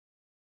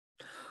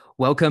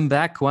Welcome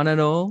back, one and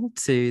all,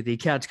 to the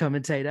Couch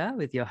Commentator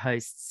with your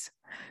hosts,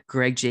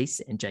 Greg Geese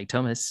and Jake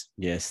Thomas.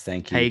 Yes,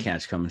 thank you, Hey.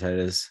 Couch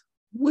Commentators.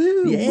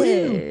 Woo,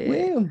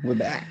 woo. We're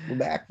back.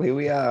 Here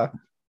we are.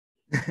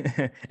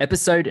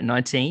 Episode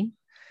 19.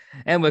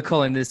 And we're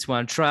calling this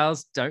one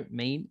Trials Don't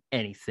Mean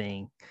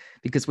Anything,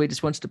 because we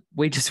just watched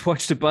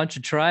a bunch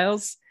of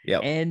trials.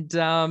 Yep. And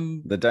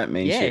they don't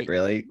mean shit,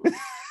 really.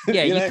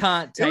 Yeah, you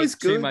can't take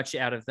too much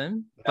out of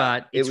them,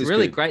 but it's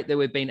really great that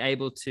we've been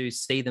able to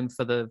see them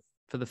for the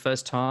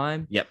first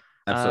time. Yep,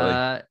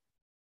 absolutely.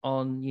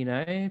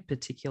 On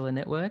particular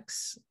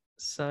networks.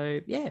 So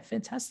yeah,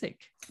 fantastic.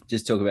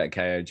 Just talk about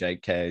KO,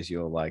 Jake. KO's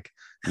your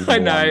I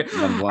know.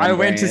 I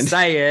went to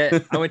say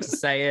it,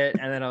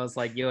 and then I was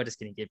like, "You're just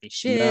gonna give me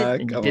shit,"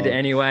 and you did it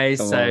anyway.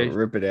 So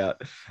rip it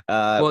out.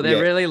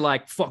 They're really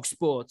like Fox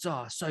Sports.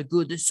 Oh, so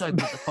good. It's so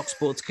good that Fox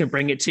Sports can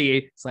bring it to you.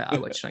 It's like, I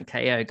watched it on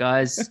KO,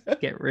 guys.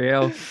 Get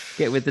real.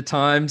 Get with the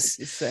times. It's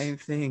the same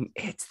thing.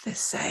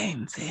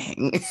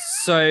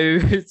 So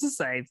it's the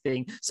same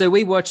thing. So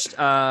we watched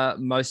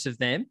most of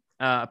them.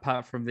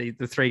 Apart from the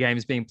three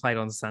games being played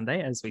on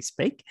Sunday as we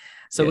speak.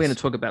 So We're going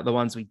to talk about the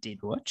ones we did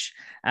watch.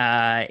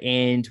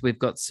 And we've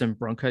got some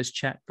Broncos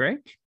chat, Greg.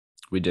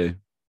 We do.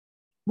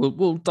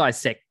 We'll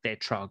dissect their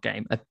trial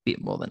game a bit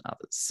more than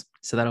others.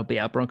 So that'll be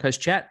our Broncos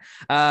chat.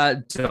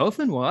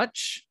 Dolphin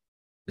watch.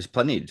 There's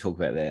plenty to talk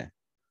about there.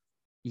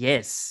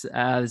 Yes.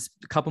 There's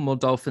a couple more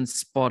Dolphins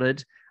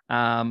spotted.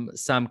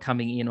 Some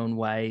coming in on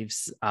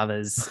waves,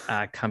 others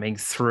coming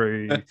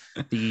through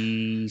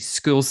the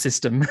school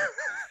system.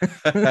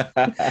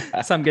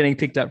 Some getting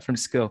picked up from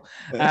school.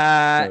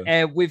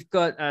 And we've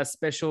got a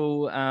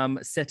special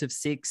set of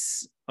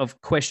 6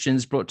 of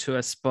questions brought to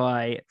us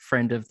by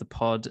friend of the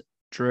pod,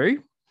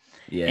 Drew.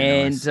 Yeah.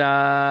 And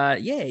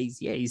nice.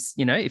 He's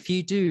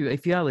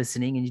if you are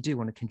listening and you do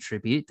want to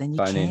contribute, then you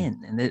phone can.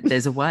 In. And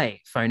there's a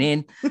way. Phone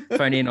in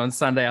on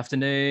Sunday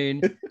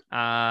afternoon.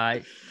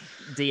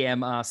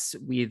 DM us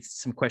with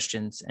some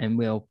questions and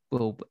we'll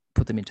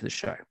put them into the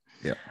show.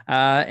 Yeah.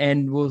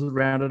 And we'll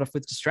round it off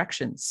with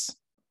distractions.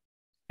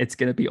 It's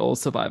going to be all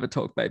Survivor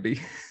talk, baby.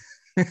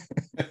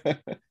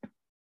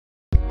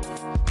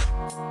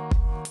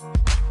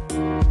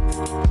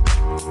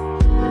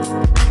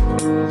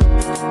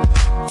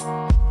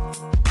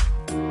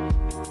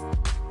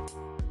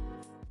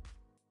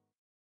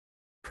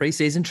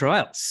 Preseason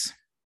trials.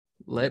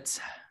 Let's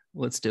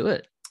do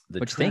it. The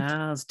what do you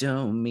trials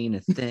don't mean a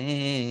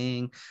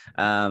thing.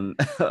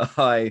 Nice.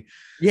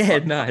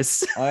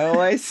 I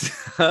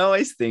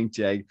always think,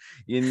 Jake,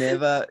 you're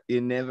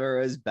never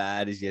as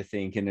bad as you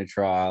think in a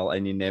trial,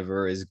 and you're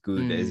never as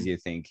good as you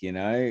think.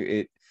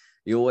 You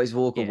always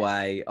walk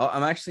away.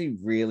 I'm actually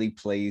really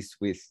pleased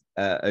with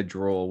a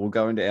draw. We'll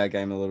go into our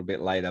game a little bit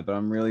later, but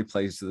I'm really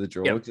pleased with the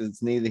draw because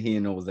it's neither here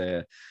nor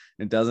there.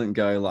 It doesn't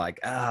go like,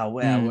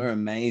 we're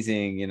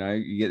amazing.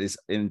 You get this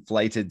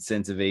inflated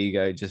sense of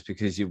ego just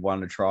because you've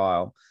won a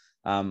trial,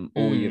 or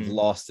you've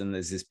lost, and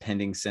there's this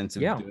pending sense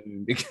of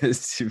doom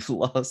because you've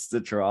lost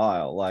the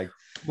trial.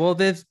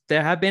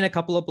 There have been a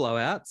couple of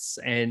blowouts,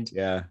 and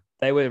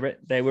they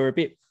were a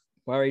bit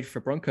worried for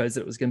Broncos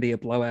that it was going to be a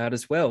blowout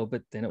as well,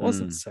 but then it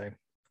wasn't. So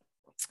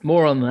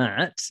more on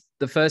that.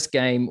 The first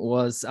game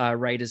was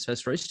Raiders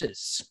versus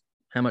Roosters.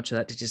 How much of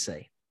that did you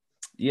see?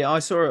 Yeah, I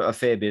saw a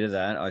fair bit of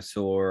that. I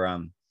saw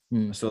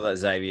that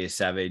Xavier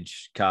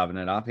Savage carving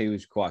it up. He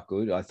was quite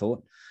good, I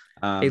thought.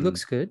 He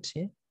looks good,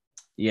 yeah.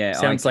 Yeah.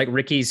 Sounds like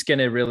Ricky's going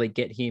to really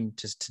get him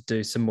just to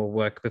do some more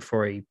work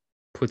before he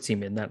puts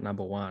him in that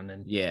number one.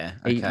 And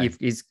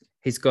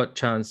he's got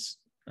Chance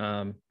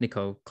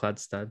Nicole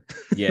Kludstad.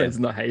 Yeah. That's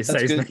not how you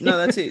say his name. No,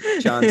 that's it.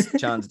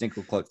 Chance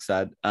Nicole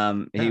Kludstad.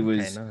 He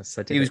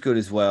was good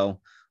as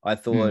well. I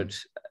thought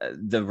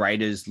the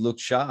Raiders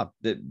looked sharp.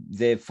 That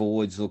their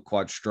forwards look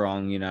quite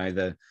strong.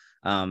 The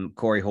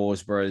Corey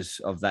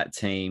Horsburghs of that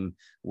team,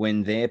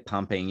 when they're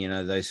pumping,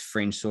 those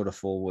fringe sort of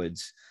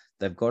forwards,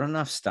 they've got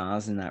enough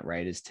stars in that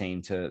Raiders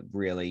team to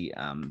really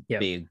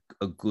be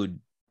a good,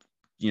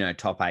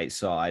 top 8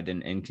 side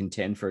and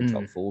contend for a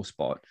top 4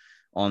 spot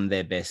on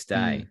their best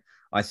day.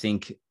 I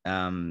think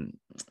getting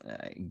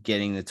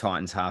the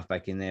Titans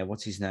halfback in there,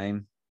 what's his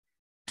name?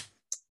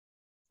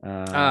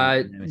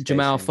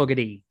 Jamal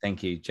Fogarty.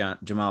 Thank you,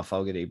 Jamal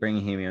Fogarty.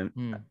 Bringing him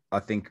in, I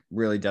think,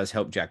 really does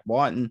help Jack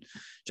Whiten.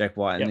 Jack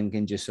Whiten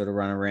can just sort of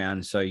run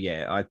around. So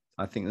I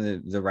think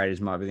the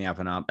Raiders might be the up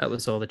and up. That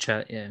was all the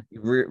chat. Yeah,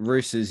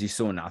 Roosters, you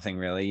saw nothing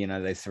really.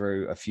 They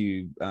threw a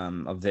few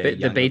of their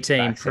the B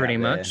team pretty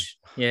much.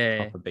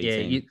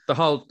 The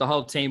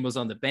whole team was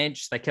on the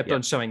bench. They kept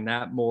on showing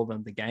that more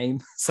than the game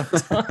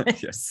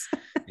sometimes.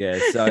 Yeah.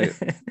 So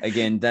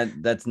again,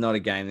 that's not a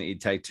game that you'd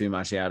take too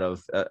much out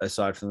of,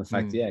 aside from the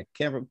fact,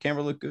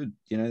 Canberra looked good.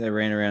 They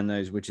ran around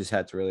those witches'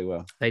 hats really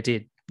well. They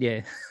did.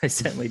 Yeah, they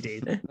certainly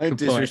did. No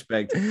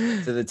disrespect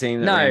to the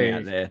team that ran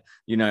out there.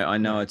 I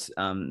know it's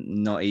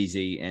not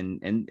easy,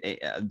 and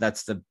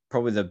that's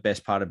probably the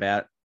best part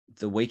about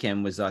the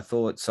weekend was I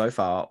thought so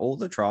far all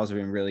the trials have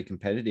been really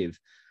competitive.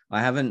 I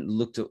haven't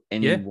looked at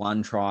any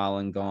one trial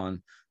and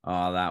gone,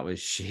 oh, that was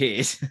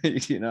shit.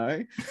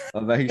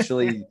 I've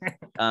actually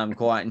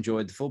quite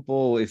enjoyed the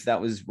football. If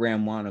that was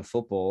round 1 of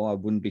football, I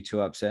wouldn't be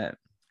too upset.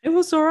 It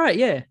was all right.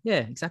 Yeah,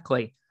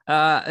 exactly.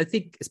 I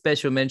think a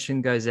special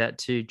mention goes out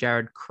to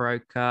Jared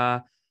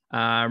Croker,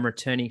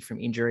 returning from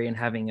injury and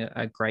having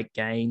a great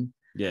game.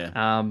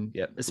 Yeah.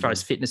 As far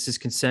as fitness is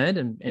concerned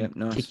and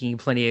nice. kicking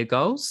plenty of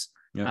goals.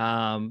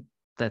 Yep.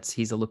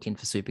 He's a look in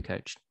for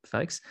Supercoach,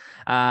 folks.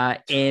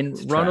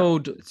 And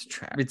Ronald,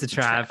 it's a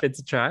trap.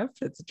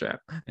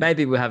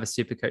 Maybe we'll have a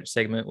Supercoach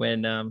segment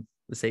when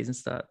the season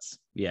starts.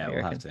 Yeah,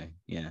 we'll have to.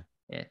 Yeah.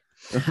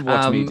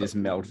 Watch me just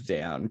melt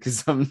down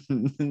because I'm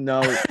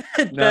no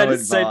that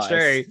is advice. So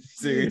true.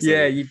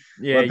 Seriously.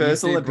 My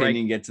personal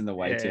opinion gets in the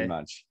way too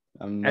much.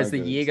 As the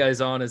year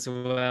goes on as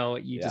well,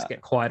 you just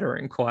get quieter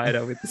and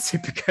quieter with the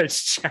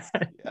Supercoach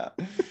chat. Yeah,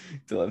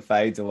 till it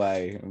fades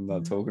away. I'm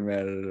not talking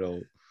about it at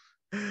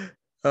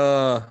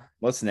all.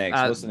 What's next?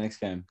 What's the next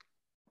game?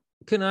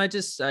 Can I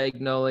just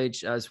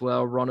acknowledge as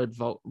well Ronald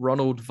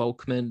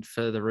Volkman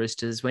for the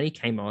Roosters? When he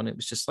came on, it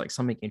was just like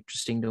something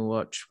interesting to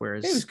watch.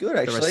 Whereas it was good,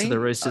 actually. The rest of the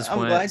Roosters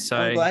weren't.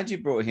 I'm glad you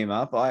brought him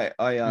up. I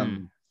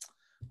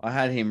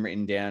had him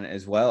written down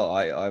as well.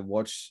 I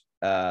watched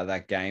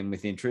that game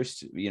with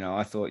interest.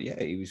 I thought,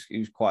 he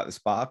was quite the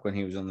spark when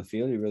he was on the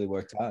field. He really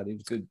worked hard. He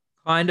was good.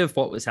 Kind of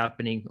what was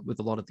happening with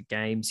a lot of the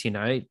games.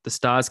 The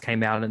Stars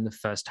came out in the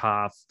first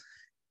half,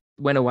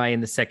 went away in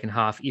the second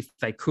half if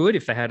they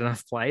had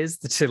enough players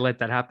to let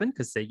that happen,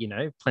 because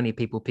plenty of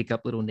people pick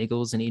up little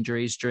niggles and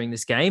injuries during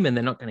this game, and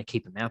they're not going to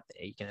keep them out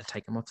there. You're going to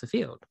take them off the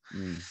field.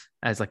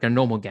 As like a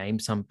normal game,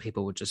 some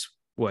people would just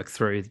work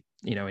through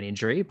an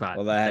injury,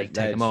 but they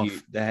take them off.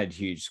 They had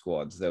huge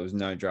squads. There was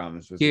no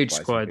dramas with huge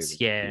squads.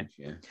 Yeah.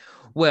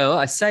 Well,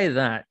 I say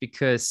that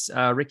because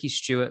Ricky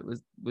Stewart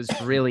was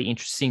really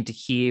interesting to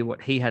hear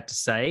what he had to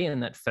say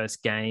in that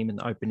first game and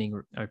the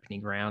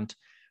opening round.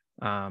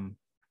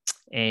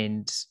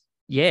 And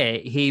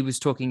he was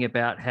talking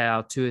about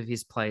how 2 of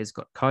his players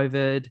got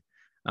COVID,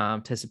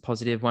 tested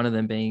positive, one of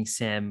them being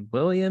Sam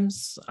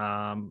Williams,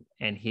 and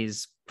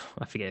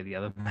I forget who the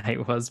other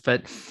mate was,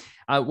 but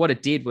what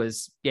it did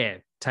was,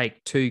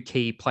 take 2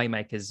 key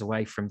playmakers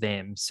away from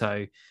them.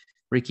 So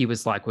Ricky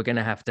was like, we're going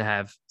to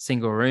have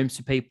single rooms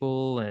for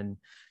people. And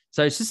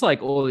so it's just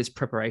like all this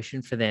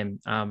preparation for them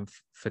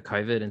for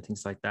COVID and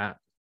things like that.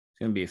 It's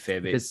going to be a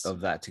fair bit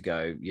of that to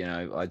go,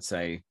 I'd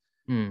say.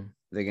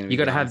 They're going to you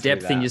got to have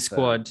depth in your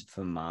squad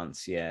for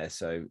months. Yeah.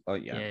 So,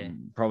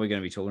 probably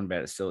going to be talking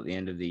about it still at the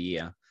end of the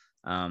year.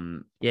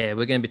 We're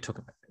going to be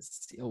talking about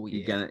this all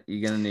year.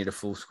 You're going to need a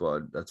full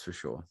squad. That's for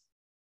sure.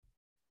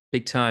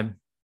 Big time.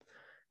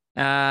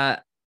 The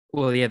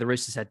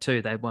Roosters had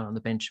 2. They had one on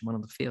the bench and one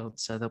on the field,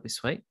 so they'll be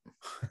sweet.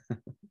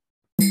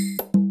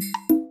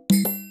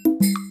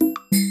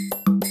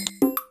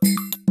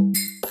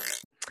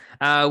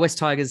 West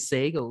Tigers,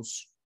 Sea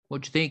Eagles.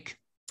 What'd you think?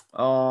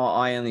 Oh,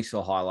 I only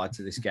saw highlights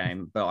of this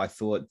game, but I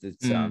thought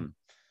that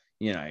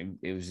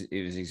it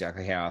was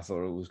exactly how I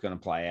thought it was going to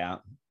play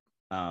out.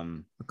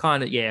 I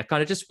kind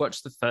of just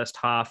watched the first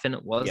half, and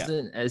it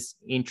wasn't as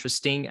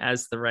interesting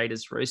as the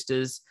Raiders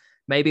Roosters.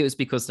 Maybe it was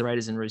because the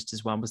Raiders and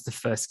Roosters one was the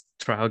first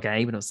trial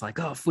game, and it was like,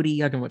 oh,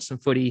 footy, I can watch some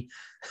footy.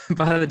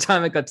 By the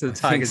time I got to the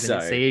Tigers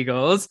and the Sea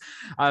Eagles,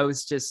 I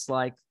was just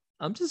like,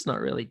 I'm just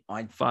not really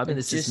vibing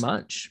this as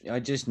much. I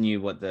just knew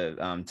what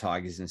the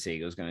Tigers and Sea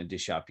Eagles going to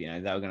dish up. Sea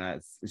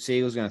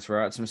Eagles going to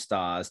throw out some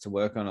stars to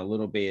work on a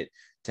little bit,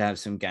 to have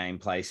some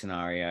gameplay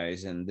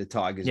scenarios, and the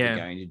Tigers are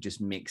going to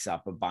just mix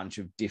up a bunch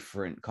of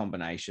different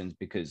combinations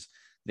because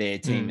their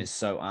team is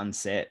so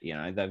unset.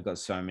 They've got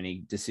so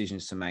many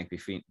decisions to make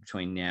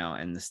between now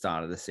and the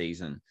start of the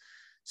season.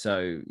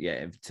 So,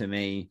 to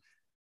me,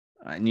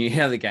 I knew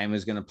how the game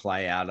was going to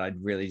play out. I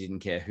really didn't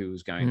care who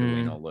was going to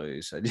win or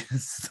lose. I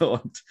just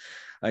thought,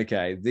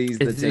 okay, these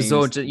are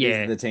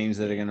the teams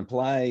that are going to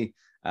play.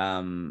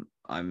 I'm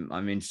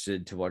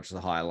interested to watch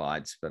the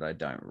highlights, but I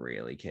don't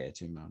really care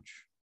too much.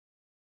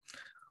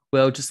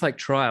 Well, just like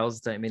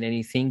trials don't mean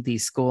anything, the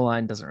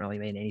scoreline doesn't really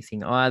mean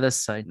anything either.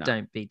 So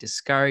don't be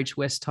discouraged,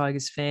 West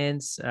Tigers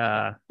fans.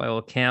 By all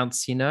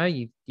accounts,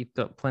 you've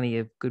got plenty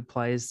of good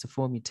players to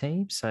form your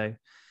team. So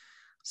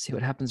see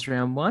what happens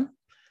round 1.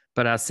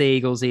 But our Sea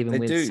Eagles,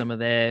 some of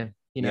their,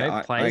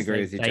 players, I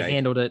agree with you, Jake.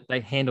 They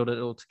handled it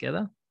all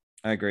together.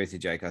 I agree with you,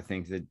 Jake. I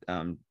think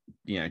that,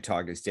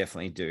 Tigers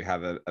definitely do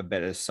have a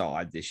better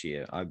side this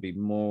year. I'd be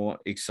more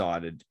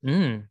excited.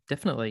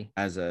 Definitely.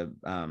 As a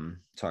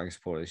Tiger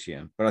supporter this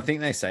year. But I think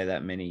they say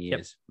that many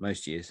years,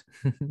 most years.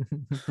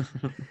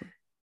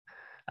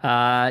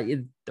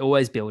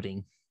 Always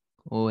building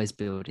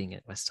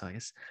at West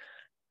Tigers.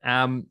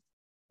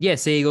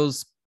 Sea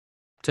Eagles.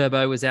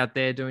 Turbo was out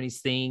there doing his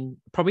thing.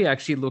 Probably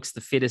actually looks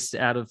the fittest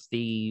out of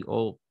the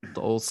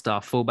all-star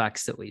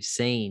fullbacks that we've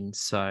seen.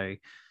 So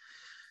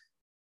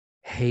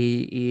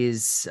he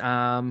is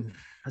a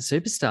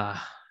superstar.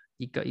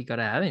 You got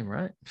to have him,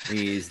 right?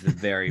 He is the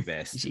very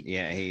best.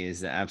 He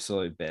is the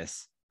absolute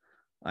best.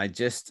 I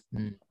just,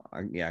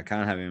 I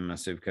can't have him on my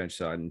Supercoach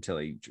side until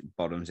he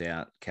bottoms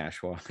out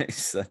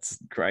cash-wise. That's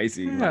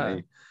crazy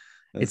money.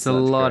 It's a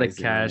lot of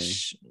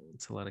cash.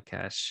 It's a lot of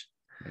cash.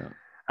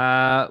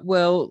 Yeah.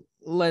 Well,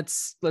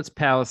 let's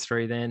power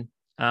through then.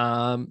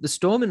 The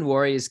Storm and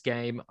Warriors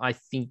game, I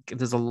think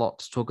there's a lot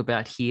to talk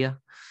about here.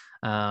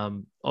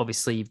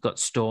 Obviously, you've got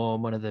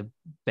Storm, one of the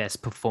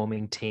best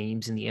performing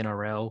teams in the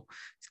NRL,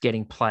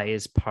 getting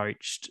players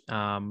poached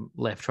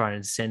left, right,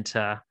 and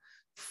center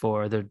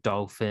for the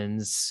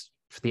Dolphins,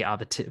 for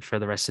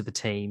the rest of the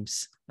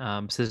teams.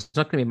 So there's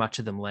not going to be much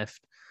of them left.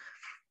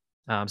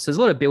 So there's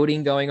a lot of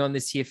building going on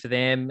this year for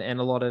them, and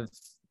a lot of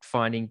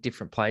finding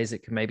different players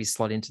that can maybe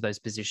slot into those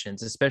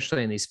positions,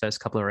 especially in these first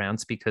couple of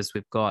rounds, because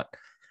we've got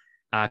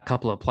a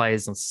couple of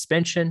players on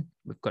suspension.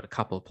 We've got a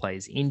couple of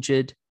players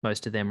injured.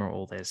 Most of them are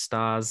all their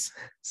stars.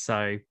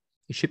 So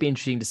it should be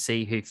interesting to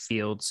see who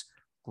fields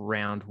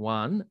round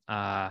one.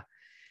 And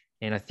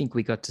I think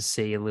we got to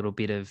see a little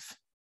bit of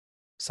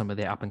some of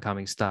their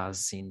up-and-coming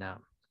stars in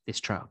this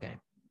trial game.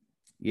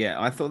 Yeah,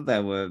 I thought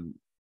they were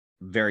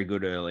very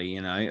good early.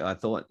 I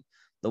thought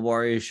the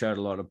Warriors showed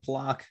a lot of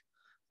pluck.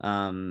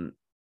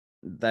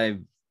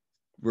 They've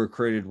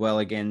recruited well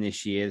again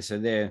this year.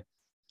 So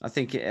I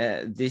think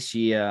this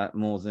year,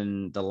 more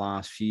than the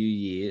last few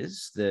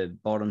years, the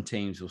bottom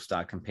teams will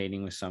start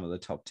competing with some of the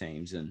top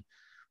teams, and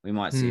we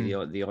might see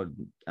the odd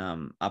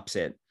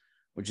upset,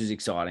 which is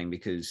exciting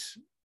because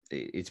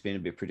it's been a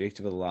bit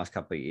predictable the last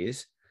couple of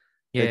years.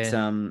 Yeah.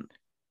 But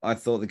I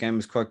thought the game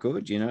was quite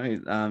good.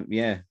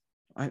 Yeah,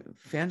 I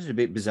found it a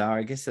bit bizarre.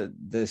 I guess that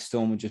the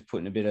Storm were just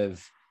putting a bit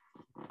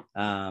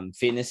of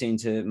fitness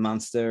into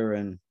Munster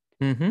and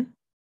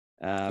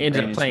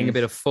ended up playing a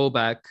bit of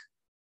fullback.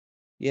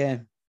 Yeah.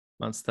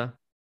 Munster.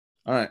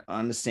 I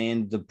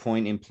understand the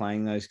point in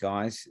playing those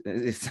guys.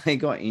 If they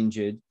got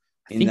injured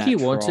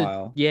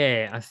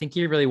I think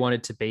he really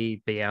wanted to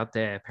be out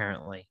there,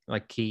 apparently.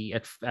 Like he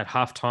at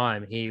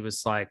halftime, he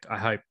was like, I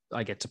hope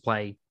I get to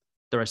play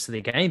the rest of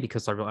the game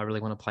because I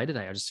really want to play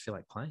today. I just feel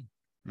like playing.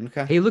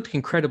 Okay. He looked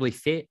incredibly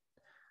fit,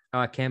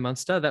 Cam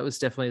Munster. That was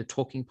definitely a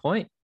talking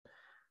point,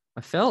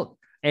 I felt.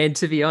 And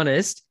to be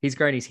honest, he's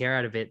grown his hair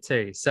out a bit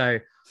too. So,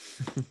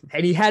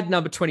 and he had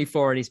number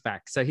 24 on his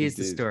back. So here's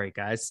the story,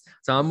 guys.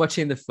 So I'm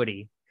watching the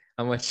footy.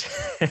 I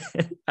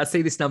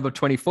see this number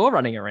 24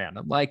 running around.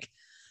 I'm like,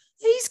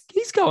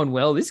 he's going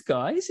well, this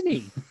guy, isn't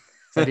he?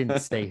 So I didn't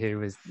see who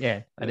was,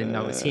 I didn't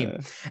know it was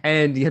him.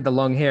 And he had the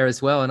long hair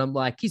as well. And I'm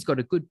like, he's got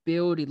a good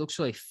build. He looks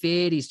really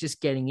fit. He's just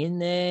getting in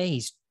there.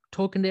 He's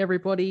talking to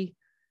everybody.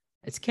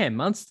 It's Cam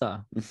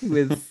Munster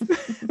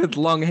with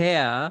long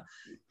hair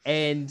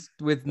and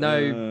with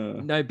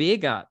no beer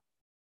gut.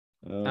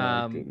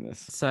 Oh,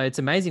 goodness. So it's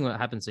amazing what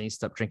happens when you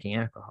stop drinking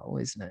alcohol,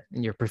 isn't it?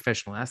 And you're a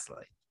professional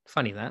athlete.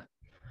 Funny that.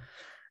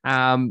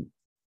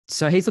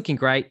 So he's looking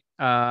great.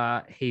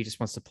 He just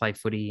wants to play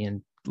footy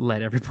and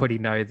let everybody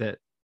know that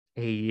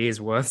he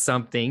is worth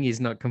something. He's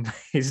not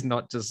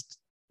just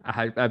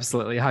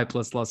absolutely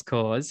hopeless lost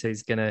cause.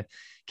 He's going to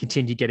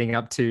continue getting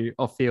up to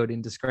off-field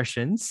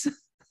indiscretions.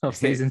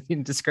 Off-season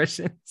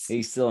indiscretions.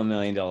 He's still $1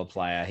 million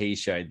player. He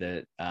showed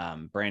that.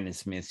 Brandon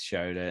Smith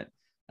showed it.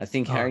 I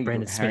think Harry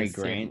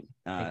Grant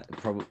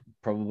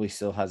probably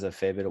still has a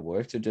fair bit of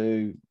work to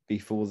do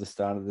before the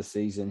start of the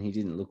season. He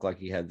didn't look like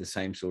he had the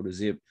same sort of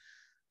zip,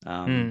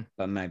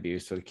 but maybe he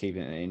was sort of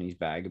keeping it in his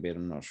bag a bit.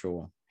 I'm not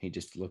sure. He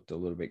just looked a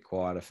little bit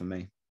quieter for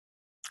me.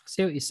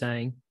 See what you're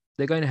saying.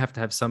 They're going to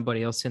have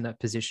somebody else in that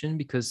position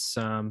because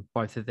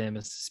both of them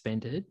are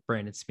suspended,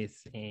 Brandon Smith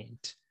and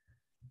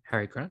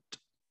Harry Grant,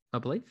 I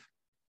believe.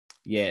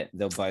 Yeah,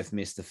 they'll both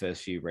miss the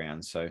first few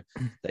rounds, so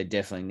they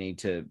definitely need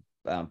to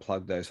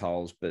plug those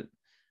holes. But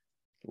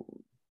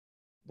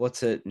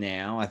what's it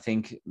now? I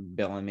think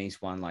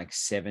Bellamy's won like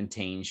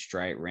 17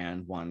 straight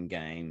round one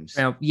games.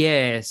 So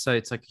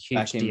it's like a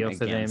huge deal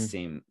for them.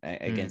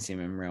 Against him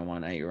in round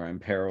one at your own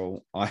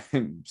peril.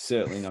 I'm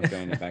certainly not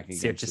going to back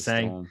against the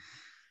Storm.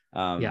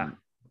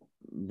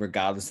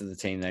 Regardless of the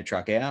team they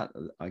truck out,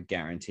 I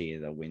guarantee you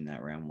they'll win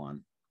that round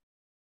one.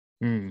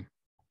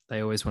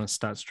 They always want to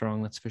start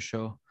strong, that's for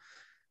sure.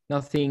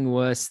 Nothing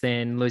worse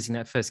than losing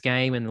that first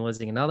game and then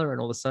losing another,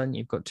 and all of a sudden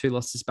you've got 2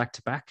 losses back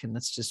to back, and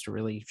that's just a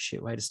really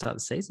shit way to start the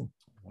season.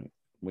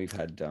 We've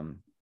had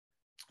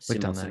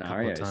similar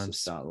scenarios to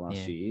start the last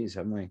few years,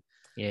 haven't we?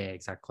 Yeah,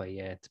 exactly.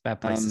 Yeah, it's a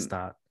bad place to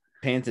start.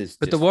 Panthers,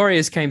 but the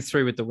Warriors came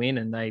through with the win,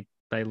 and they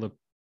look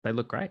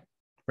great.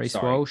 Reece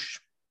Walsh.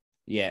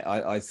 Yeah,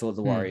 I thought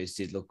the Warriors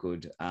did look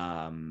good,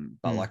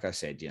 but like I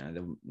said, there's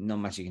not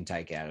much you can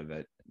take out of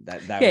it.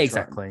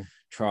 Exactly.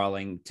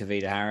 Trialing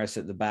Tavita Harris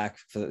at the back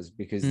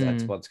because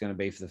that's what's going to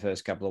be for the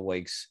first couple of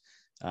weeks.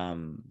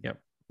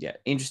 Yeah,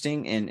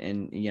 interesting,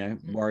 and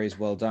Warriors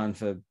well done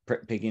for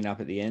picking up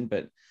at the end,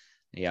 but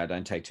I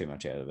don't take too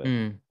much out of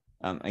it.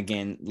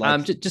 Again,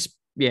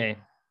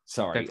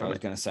 Sorry, I was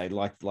going to say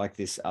like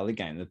this other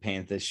game, the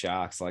Panthers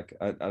Sharks. Like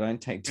I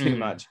don't take too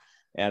much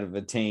out of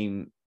a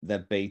team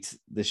that beats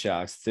the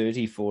Sharks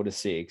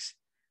 34-6.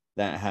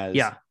 That has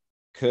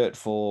Kurt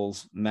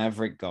Falls,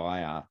 Maverick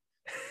Geyer,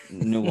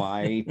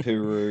 Nuai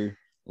Puru,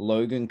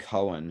 Logan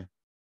Cohen.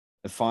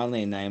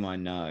 Finally, a name I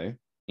know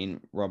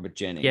in Robert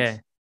Jennings.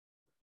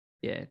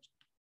 Yeah.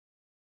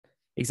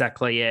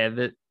 Exactly. Yeah.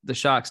 The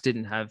Sharks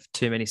didn't have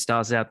too many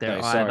stars out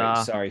there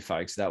either. Sorry,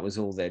 folks. That was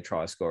all their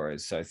try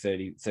scorers. So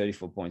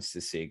 34 points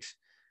to 6.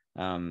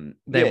 They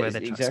were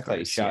the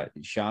exactly. Scorers,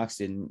 Sharks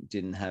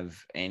didn't have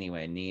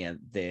anywhere near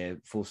their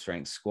full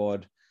strength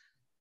squad.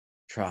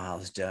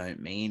 Trials don't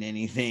mean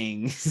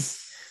anything.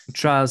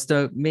 Trials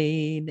don't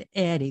mean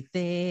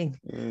anything.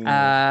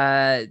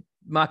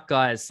 Mark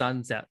Guy's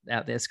son's out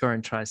there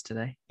scoring tries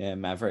today. Yeah,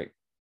 Maverick.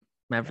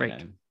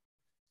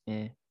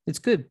 Yeah. It's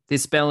good. Their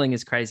spelling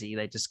is crazy.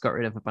 They just got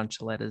rid of a bunch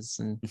of letters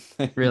and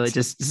really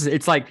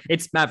it's like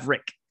it's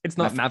Maverick. It's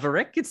not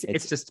Maverick.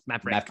 It's just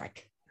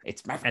Maverick.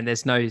 It's Maverick. And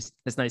there's no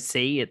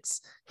C.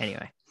 It's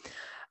anyway.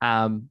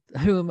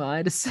 Who am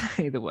I to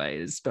say the way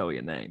to spell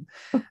your name?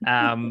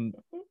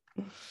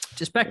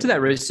 Just back to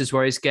that Roosters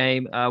Warriors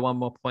game. One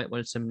more point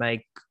wanted to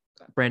make.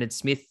 Brandon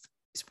Smith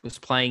was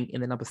playing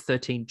in the number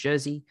 13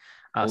 jersey.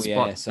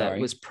 Spot that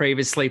was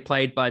previously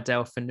played by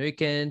Dale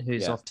Finucane,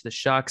 who's off to the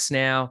Sharks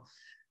now.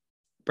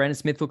 Brandon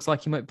Smith looks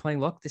like he might be playing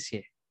lock this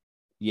year.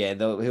 Yeah,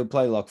 he'll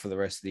play lock for the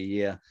rest of the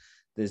year.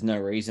 There's no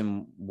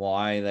reason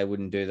why they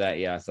wouldn't do that.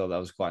 Yeah, I thought that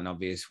was quite an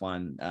obvious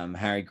one.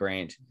 Harry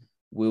Grant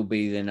will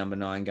be their number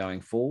 9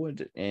 going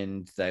forward,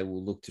 and they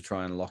will look to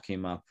try and lock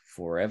him up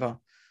forever.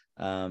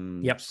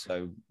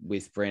 So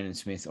with Brandon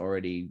Smith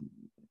already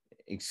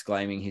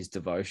exclaiming his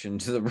devotion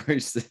to the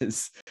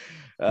Roosters,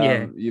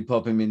 you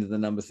pop him into the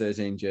number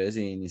 13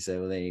 jersey and you say,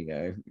 well, there you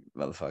go,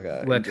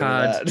 motherfucker. Work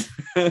hard.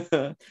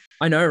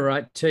 I know,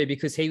 right, too,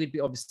 because he would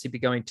obviously be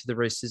going to the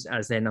Roosters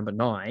as their number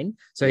 9.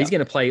 So he's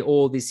going to play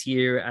all this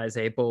year as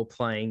a ball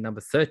playing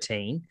number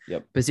 13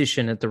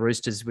 position at the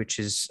Roosters, which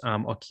is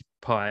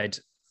occupied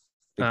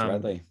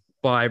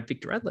by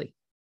Victor Radley.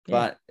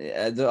 But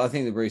I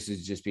think the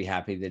Roosters just be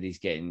happy that he's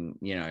getting,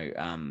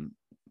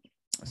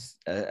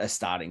 a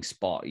starting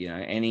spot.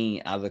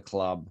 Any other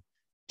club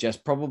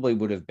just probably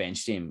would have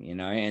benched him,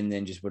 and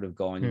then just would have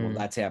gone, well,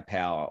 that's our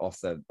power off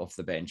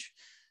the bench.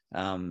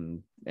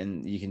 And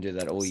you can do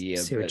that all year.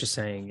 See what you're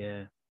saying,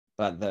 yeah.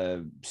 But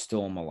the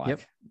Storm are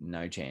like,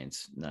 no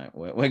chance. No,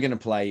 we're going to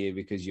play you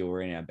because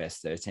you're in our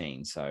best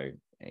 13. So,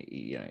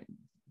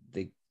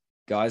 the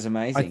guy's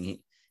amazing.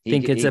 I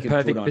think it's a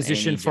perfect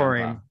position for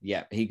him.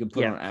 Yeah, he could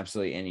put on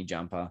absolutely any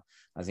jumper.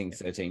 I think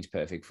 13's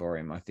perfect for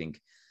him. I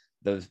think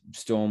the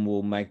Storm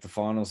will make the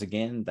finals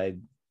again.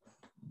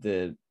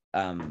 The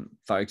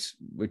folks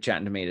were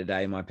chatting to me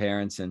today, my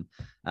parents, and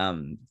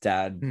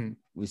Dad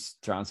was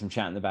throwing some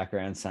chat in the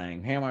background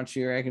saying, how much do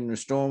you reckon the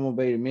Storm will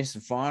be to miss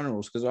the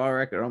finals? Because I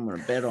reckon I'm going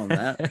to bet on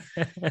that.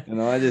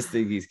 And I just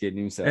think he's kidding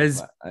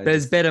himself.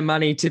 There's better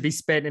money to be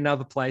spent in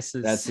other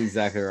places. That's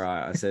exactly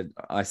right.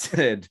 I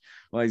said,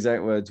 my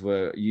exact words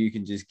were, you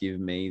can just give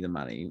me the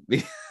money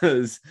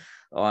because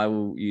I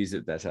will use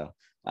it better.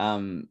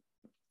 I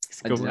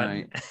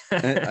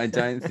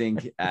don't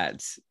think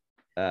at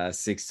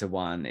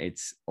 6-1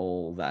 it's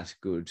all that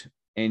good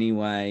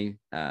anyway.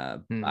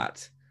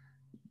 But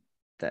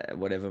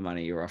whatever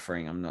money you're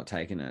offering, I'm not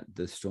taking it.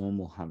 The Storm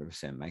will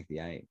 100% make the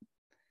 8.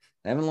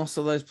 They haven't lost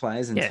all those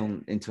players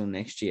until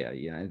next year.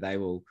 They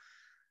will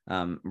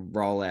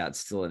roll out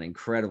still an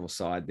incredible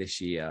side this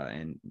year,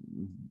 and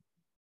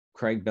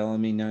Craig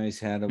Bellamy knows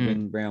how to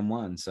win round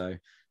 1. So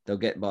they'll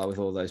get by with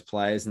all those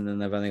players, and then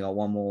they've only got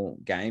one more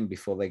game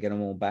before they get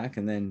them all back,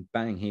 and then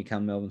bang, here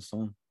come Melbourne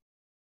Storm.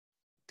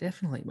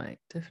 Definitely, mate.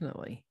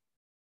 Definitely.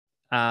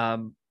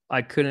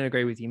 I couldn't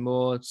agree with you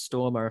more.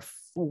 Storm are a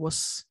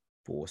force.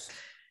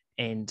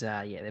 And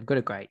they've got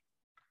a great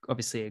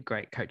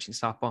coaching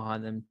staff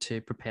behind them to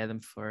prepare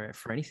them for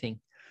anything.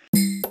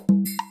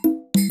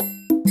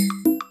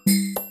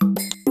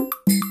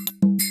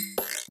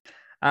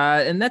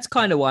 And that's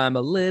kind of why I'm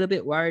a little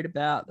bit worried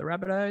about the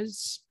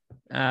Rabbitohs.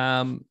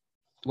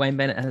 Wayne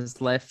Bennett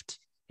has left,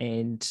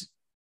 and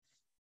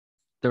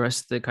the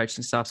rest of the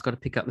coaching staff's got to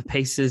pick up the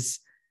pieces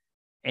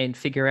and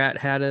figure out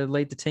how to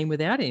lead the team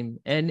without him.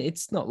 And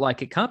it's not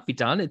like it can't be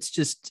done. It's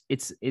just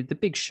it's the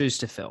big shoes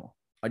to fill.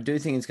 I do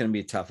think it's going to be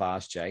a tough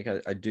ask, Jake.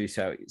 I do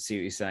see what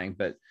you're saying,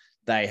 but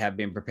they have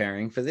been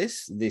preparing for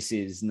this. This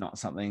is not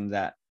something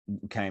that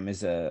came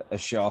as a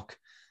shock.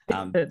 They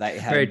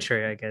had, very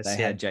true, I guess.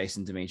 They had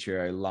Jason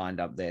Demetrio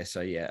lined up there.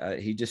 So,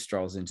 he just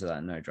strolls into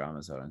that. No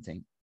dramas, I don't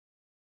think.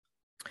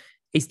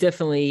 He's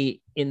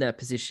definitely in that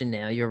position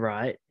now. You're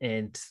right.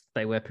 And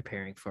they were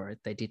preparing for it.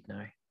 They did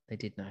know.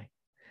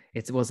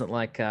 It wasn't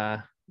like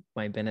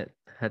Wayne Bennett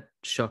had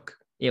shock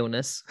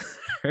illness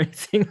or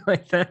anything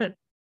like that.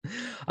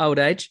 Old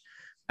age.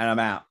 And I'm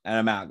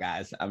out,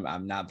 guys.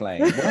 I'm not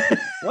playing.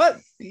 What?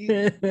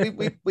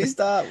 We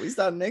start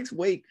next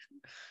week.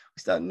 We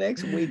start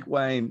next week,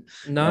 Wayne.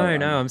 No,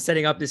 I'm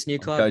setting up this new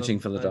club. Coaching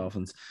for the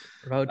Dolphins.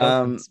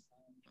 Dolphins.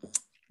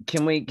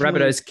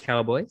 Rabbitohs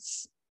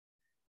Cowboys.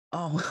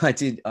 Oh, I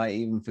did. I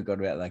even forgot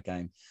about that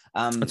game.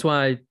 That's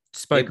why I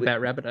spoke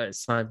about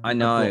Rabbitohs. I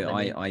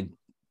know.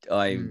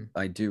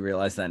 I do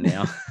realize that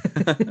now.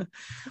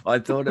 I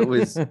thought it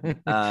was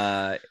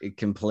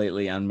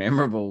completely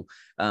unmemorable.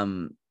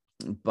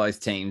 Both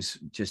teams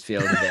just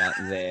fielded out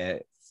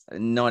there.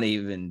 Not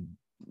even,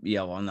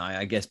 no,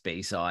 I guess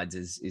B-sides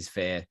is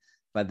fair.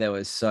 but there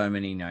was so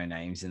many no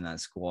names in that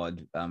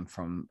squad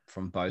from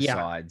both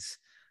sides.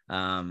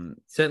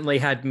 Certainly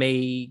had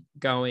me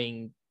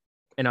going,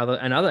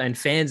 and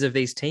fans of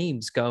these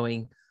teams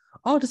going,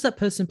 oh, does that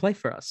person play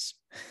for us?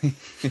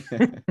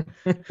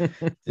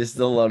 Just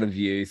a lot of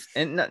youth,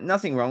 and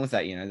nothing wrong with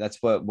that.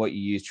 That's what you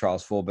use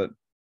trials for. But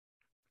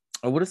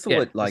I would have thought,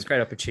 it's a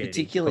great opportunity,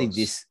 particularly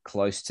this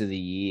close to the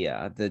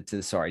year, to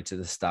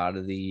the start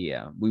of the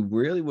year, we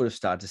really would have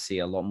started to see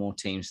a lot more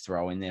teams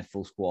throw in their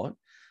full squad,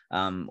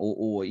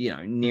 or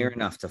near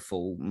enough to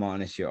full,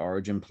 minus your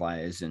origin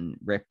players and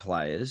rep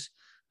players,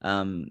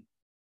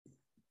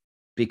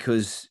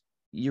 because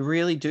you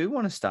really do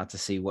want to start to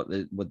see what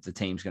the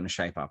team's going to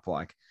shape up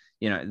like.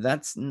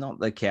 That's not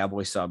the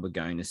Cowboy side we're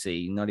going to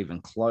see, not even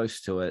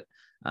close to it.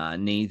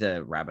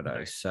 Neither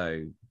Rabbitohs.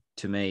 So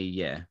to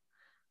me,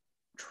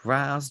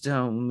 trials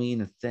don't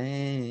mean a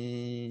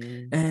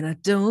thing. And I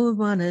don't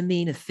want to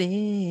mean a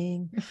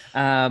thing.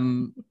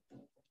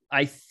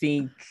 I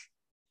think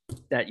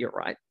that you're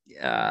right.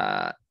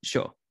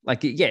 Sure.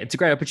 It's a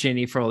great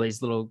opportunity for all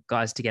these little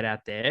guys to get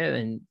out there.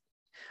 And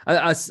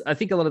I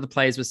think a lot of the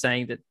players were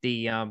saying that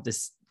the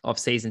this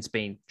off-season's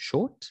been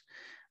short.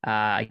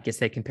 I guess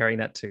they're comparing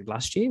that to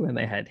last year when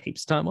they had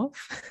heaps of time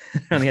off.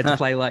 Only had to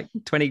play like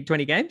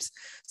 20 games.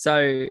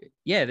 So,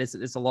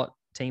 there's a lot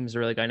teams are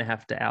really going to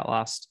have to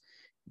outlast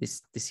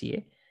this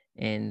year.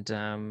 And,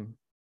 I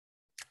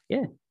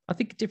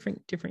think a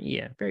different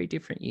year, very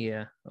different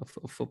year of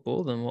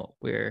football than what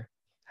we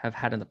have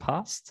had in the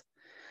past.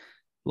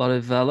 A lot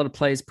of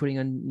players putting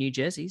on new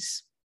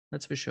jerseys.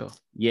 That's for sure.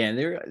 Yeah,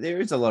 there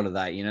is a lot of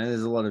that.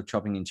 There's a lot of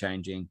chopping and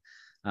changing.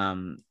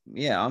 I'm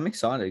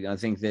excited. I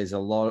think there's a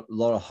lot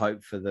of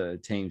hope for the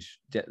teams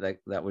that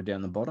were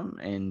down the bottom,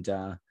 and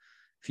a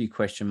few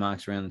question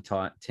marks around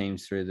the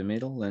teams through the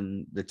middle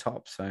and the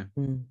top. So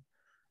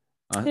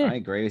I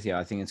agree with you.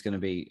 I think it's going to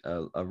be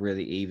a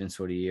really even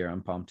sort of year.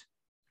 I'm pumped.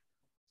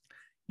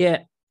 Yeah,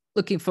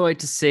 looking forward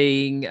to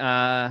seeing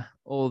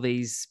all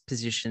these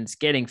positions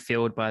getting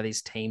filled by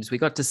these teams. We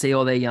got to see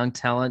all their young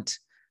talent.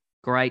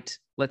 Great.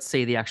 Let's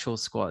see the actual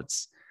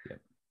squads. Yep.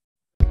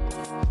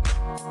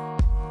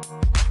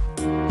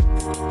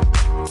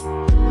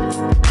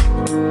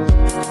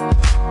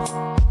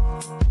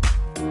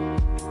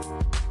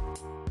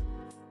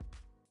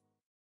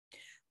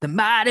 The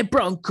mighty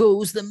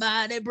Broncos.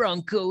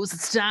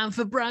 It's time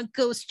for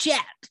Broncos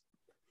chat.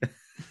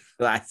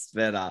 That's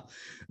better.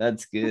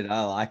 That's good.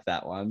 I like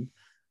that one.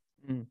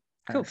 Cool.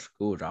 That's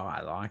good. Oh,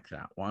 I like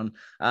that one.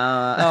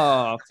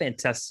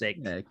 Fantastic.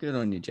 Yeah, good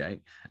on you,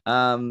 Jake.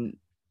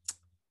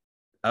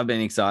 I've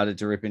been excited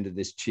to rip into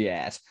this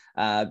chat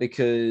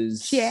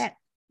because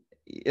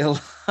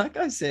like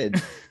I said,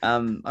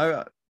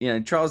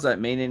 trials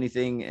don't mean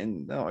anything,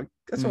 and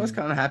that's why I was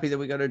kind of happy that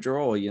we got a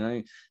draw.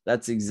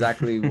 That's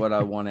exactly what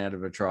I want out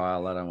of a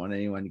trial. I don't want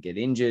anyone to get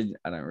injured.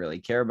 I don't really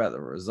care about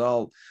the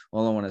result.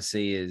 All I want to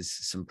see is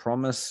some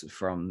promise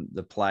from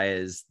the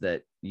players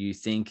that you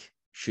think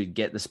should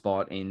get the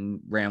spot in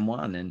round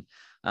one. And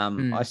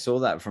I saw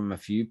that from a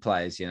few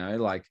players.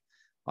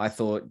 I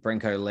thought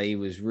Brenko Lee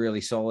was really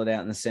solid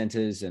out in the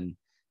centers, and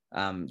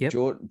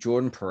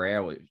Jordan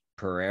Pereira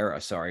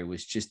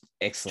was just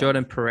excellent.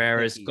 Jordan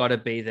Pereira's got to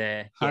be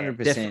there.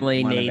 100%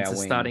 definitely needs a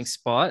starting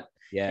spot.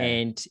 Yeah.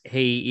 And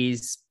he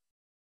is,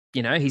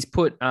 he's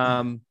put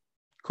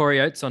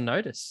Corey Oates on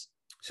notice.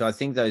 So I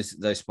think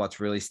those spots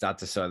really start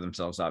to sew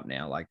themselves up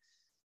now.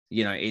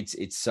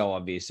 It's so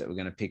obvious that we're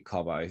going to pick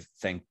Cobbo.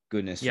 Thank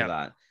goodness for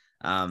that.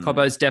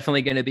 Cobbo's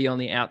definitely going to be on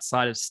the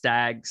outside of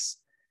Stags.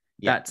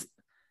 Yep.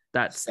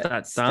 That's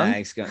done.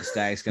 Stag's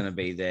going to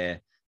be there.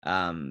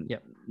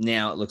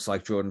 Now it looks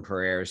like Jordan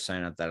Pereira is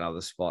sewn up that other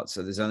spot.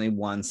 So there's only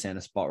one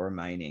center spot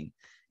remaining,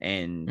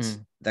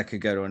 and that could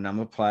go to a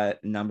number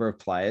of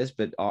players.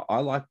 But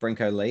I like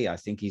Brenko Lee. I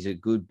think he's a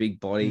good big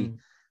body.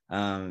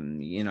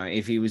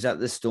 If he was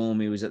at the Storm,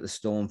 he was at the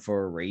Storm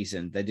for a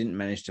reason. They didn't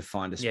manage to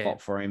find a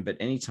spot for him, but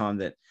anytime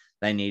that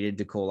they needed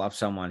to call up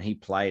someone, he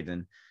played.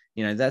 And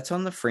that's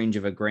on the fringe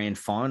of a grand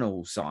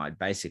final side,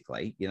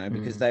 basically,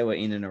 because they were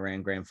in and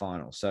around grand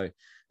final. So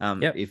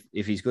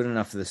if he's good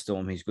enough for the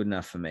Storm, he's good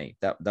enough for me.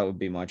 That would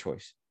be my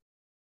choice.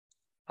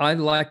 I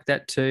like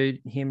that too.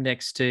 Him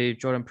next to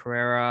Jordan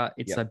Pereira.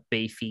 It's a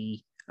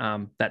beefy,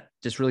 that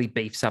just really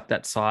beefs up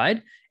that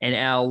side. And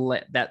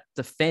that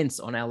defense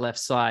on our left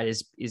side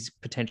is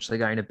potentially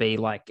going to be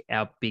like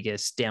our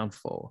biggest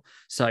downfall.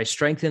 So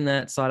strengthen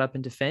that side up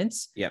in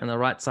defense and the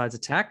right side's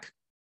attack.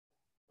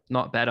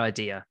 Not a bad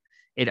idea.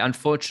 It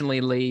unfortunately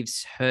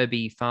leaves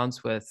Herbie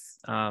Farnsworth.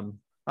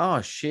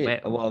 Oh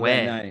shit!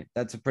 No,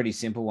 that's a pretty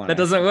simple one. That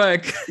doesn't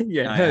work.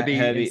 Herbie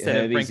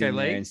instead of Brenko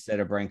Lee. Instead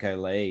of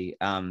Brenko Lee.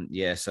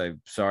 So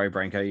sorry,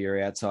 Brenko,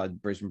 you're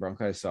outside Brisbane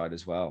Broncos side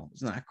as well.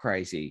 Isn't that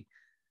crazy?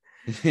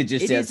 It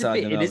is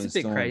a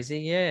bit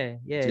crazy. Yeah.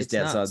 Just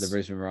outside the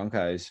Brisbane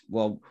Broncos.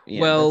 Well,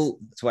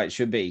 that's the way it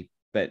should be,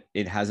 but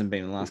it hasn't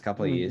been in the last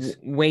couple of years.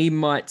 We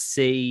might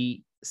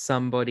see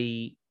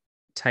somebody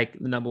take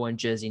the number 1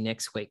 jersey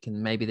next week,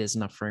 and maybe there's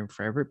enough room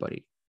for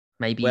everybody.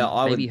 Maybe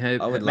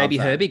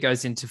Herbie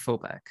goes into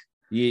fullback.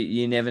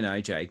 You never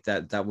know, Jake.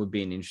 That would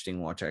be an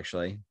interesting watch,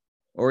 actually.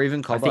 Or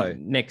even Cobbo. I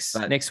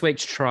think next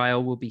week's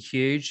trial will be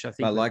huge. I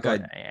think we've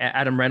got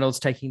Adam Reynolds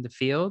taking the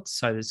field,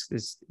 so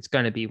it's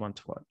going to be one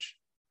to watch.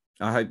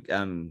 I hope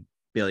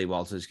Billy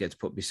Walters gets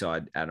put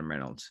beside Adam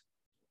Reynolds.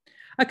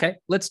 Okay,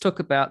 let's talk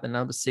about the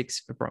number 6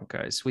 for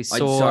Broncos. We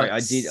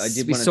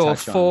saw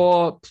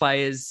 4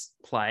 players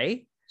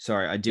play.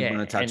 Sorry, I did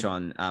want to touch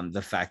on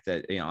the fact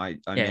that I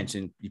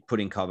mentioned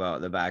putting Cobbo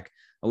at the back.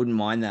 I wouldn't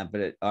mind that,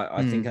 but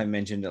I think I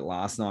mentioned it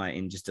last night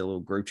in just a little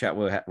group chat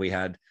we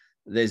had.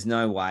 There's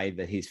no way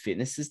that his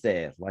fitness is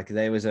there. Like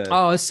there was a.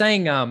 Oh, I was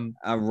saying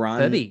a run.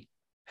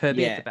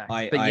 Herbie at the back.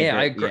 I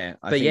agree.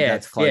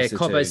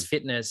 Cobbo's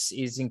fitness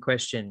is in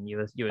question.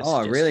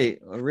 I really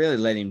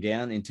let him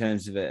down in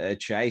terms of a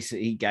chase.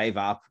 He gave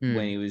up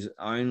when he was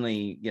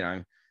only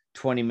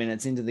 20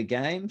 minutes into the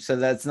game, so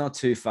that's not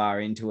too far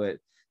into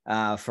it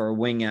for a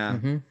winger.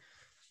 Mm-hmm.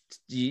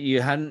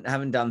 You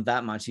haven't done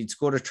that much. He'd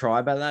scored a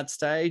try by that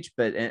stage,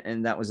 but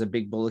and that was a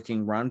big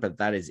bullocking run, but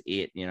that is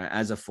it.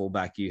 As a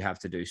fullback, you have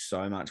to do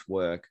so much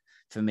work.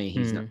 For me,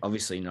 he's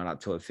obviously not up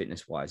to it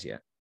fitness wise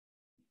yet.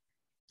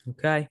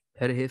 Okay,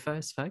 heard it here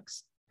first,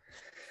 folks.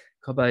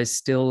 Cobbo's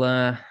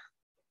still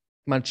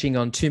munching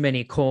on too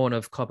many corn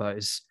of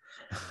Cobbos.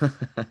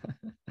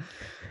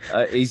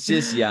 He's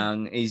just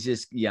young. He's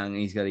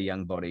got a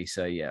young body,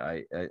 so yeah,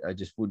 I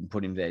just wouldn't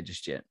put him there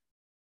just yet.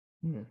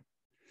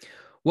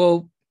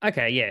 Well.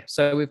 Okay, yeah.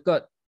 So we've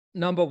got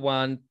number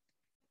 1,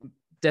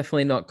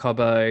 definitely not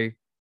Cobbo.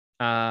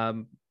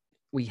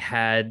 We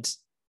had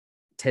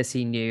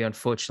Tessie New,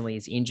 unfortunately,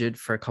 is injured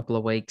for a couple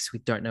of weeks. We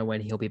don't know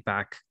when he'll be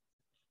back.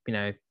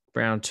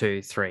 Round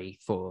 2, 3,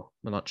 4.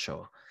 We're not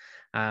sure.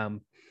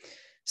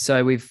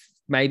 So we've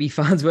maybe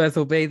Farnsworth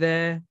will be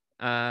there.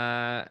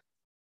 Jermaine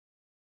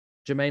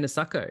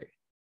Asako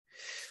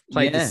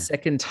played the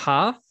second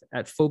half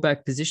at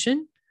fullback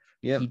position.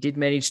 Yeah, he did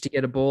manage to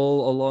get a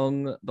ball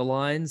along the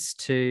lines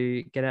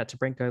to get out to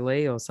Brenko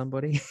Lee or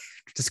somebody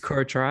to score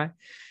a try.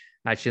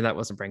 Actually, that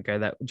wasn't Brenko.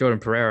 That Jordan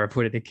Pereira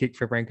put in a kick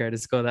for Brenko to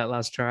score that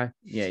last try.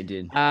 Yeah, he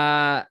did.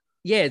 I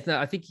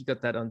think he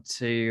got that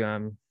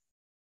onto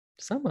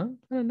someone.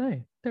 I don't know.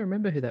 I don't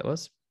remember who that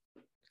was.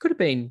 Could have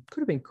been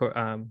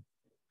the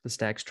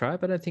Stags try,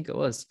 but I don't think it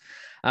was.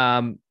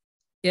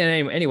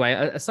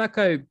 Anyway,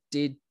 Asako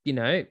did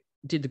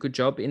a good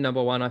job in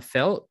number 1, I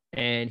felt,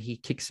 and he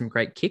kicked some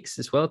great kicks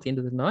as well at the end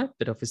of the night,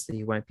 but obviously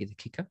he won't be the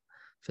kicker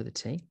for the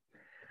team.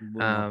 Will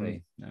not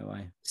be. No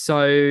way.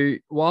 So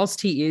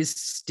whilst he is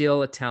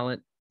still a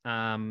talent,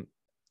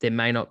 there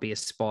may not be a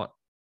spot,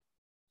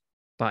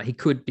 but he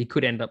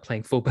could end up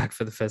playing fullback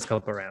for the first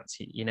couple of rounds.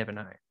 You never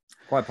know.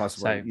 Quite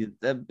possibly.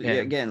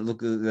 Again, look,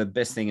 the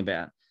best thing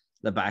about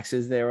the backs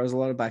is there was a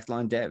lot of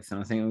backline depth, and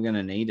I think we're going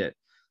to need it.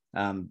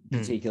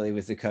 Particularly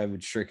with the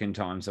COVID-stricken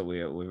times that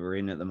we were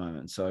in at the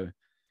moment. So,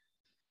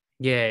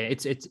 yeah,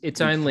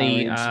 it's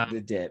only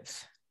the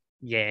depth.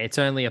 Yeah, it's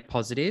only a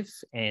positive,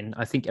 and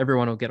I think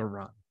everyone will get a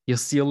run.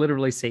 You'll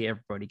literally see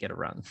everybody get a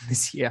run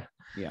this year.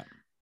 Yeah,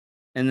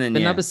 and then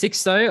number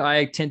 6 though,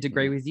 I tend to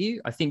agree with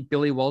you. I think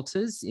Billy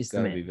Walters is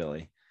the man. Be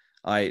Billy.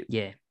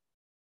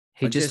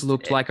 He just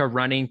looked like a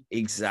running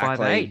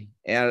 5'8".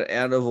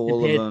 Out of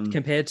all of them,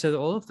 compared to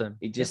all of them.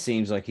 It just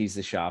seems like he's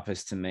the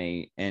sharpest to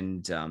me,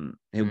 and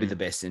he'll be the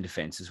best in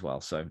defense as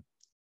well. So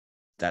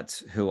that's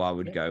who I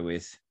would go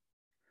with.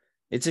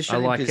 It's a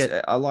shame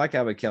because I like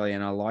Albert Kelly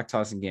and I like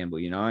Tyson Gamble.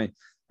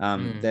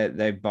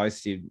 They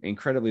both did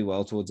incredibly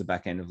well towards the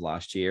back end of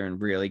last year and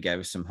really gave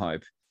us some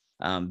hope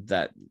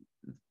that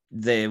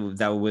they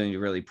were willing to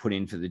really put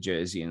in for the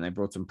jersey, and they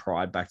brought some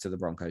pride back to the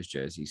Broncos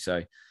jersey.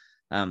 So,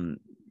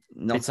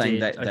 not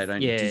saying that they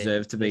don't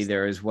deserve to be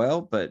there as well,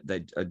 but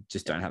they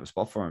just don't have a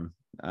spot for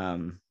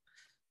him.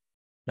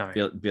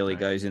 Billy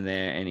goes in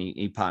there and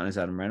he partners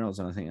Adam Reynolds,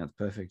 and I think that's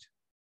perfect.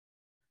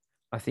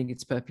 I think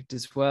it's perfect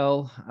as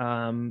well.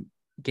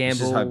 Gamble.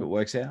 Just hope it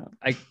works out.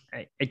 Let's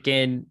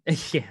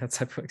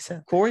hope it works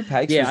out. Corey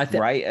Pakes was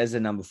great as a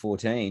number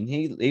 14.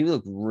 He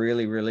looked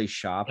really, really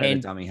sharp at a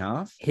dummy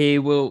half. He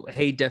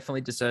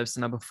definitely deserves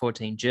the number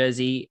 14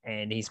 jersey,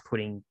 and he's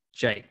putting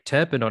Jake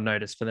Turpin on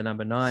notice for the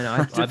number 9,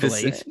 I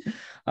believe.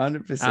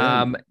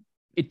 100%.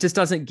 It just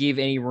doesn't give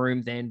any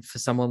room then for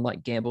someone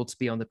like Gamble to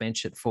be on the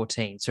bench at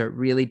 14. So it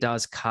really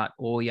does cut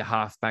all your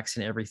halfbacks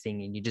and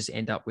everything, and you just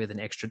end up with an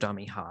extra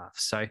dummy half.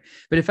 So,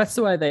 but if that's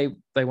the way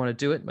they want to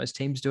do it, most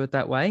teams do it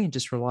that way and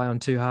just rely on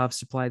 2 halves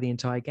to play the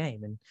entire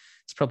game. And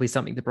it's probably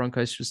something the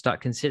Broncos should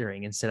start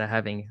considering instead of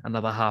having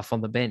another half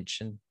on the bench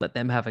and let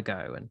them have a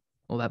go and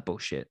all that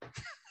bullshit.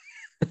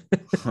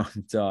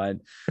 I'm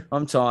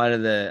tired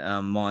of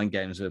the mind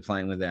games we're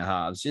playing with our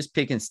halves. Just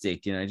pick and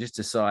stick, just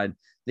decide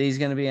these are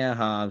going to be our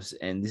halves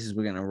and this is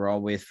we're going to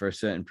roll with for a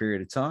certain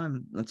period of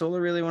time. That's all I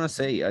really want to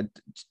see. I'm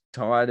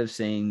tired of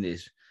seeing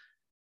this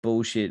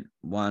bullshit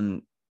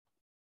one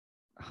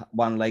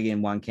leg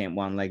in one camp,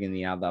 one leg in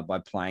the other by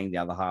playing the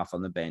other half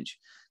on the bench,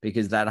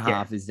 because that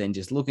half is then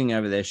just looking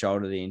over their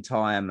shoulder the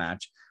entire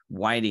match,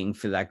 waiting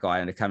for that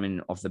guy to come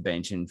in off the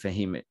bench and for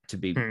him to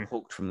be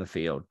hooked from the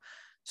field.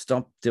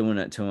 stop doing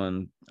it to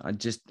him.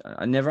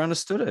 I never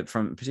understood it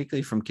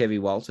particularly from Kevy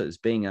Walters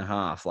being a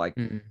half. Like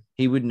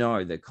he would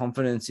know that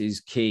confidence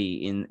is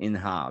key in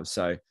halves.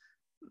 So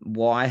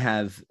why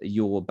have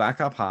your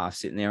backup half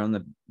sitting there on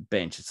the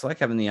bench? It's like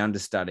having the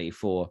understudy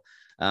for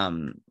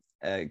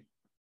a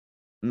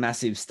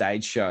massive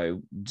stage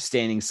show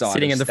standing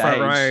sitting in the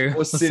front row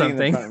or sitting in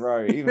the front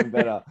row. Even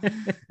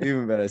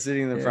better,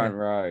 sitting in the front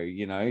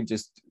row,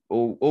 just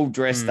all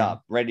dressed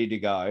up, ready to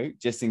go,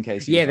 just in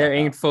case. They're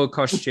in full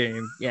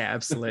costume. Yeah,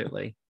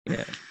 absolutely.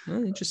 Yeah.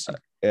 Well, interesting.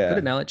 Good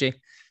analogy.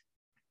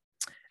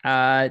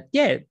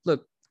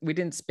 Look, we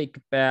didn't speak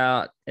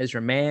about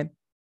Ezra Mann.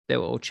 There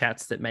were all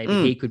chats that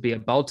maybe he could be a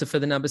bolter for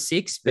the number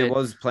 6. But there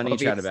was plenty of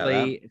chat about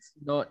that. It's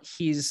not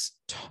his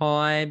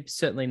time,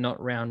 certainly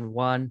not round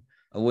 1.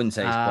 I wouldn't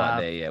say he's quite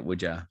there yet,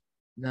 would you?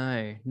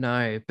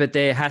 No. But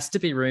there has to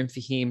be room for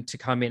him to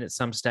come in at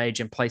some stage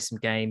and play some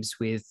games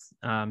with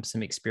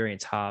some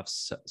experienced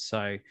halves.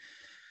 So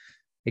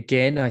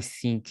again, I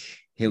think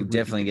he'll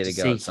definitely get a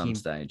go at some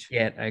stage.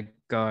 Yeah, a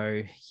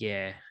go.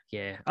 Yeah.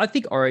 I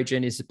think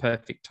Origin is the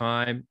perfect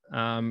time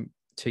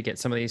to get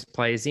some of these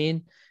players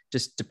in.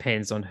 Just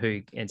depends on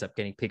who ends up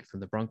getting picked from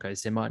the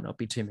Broncos. There might not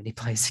be too many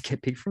players to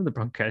get picked from the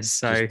Broncos.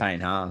 So just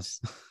pain ass.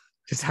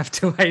 Just have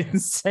to wait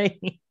and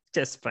see.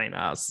 Just pain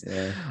ass.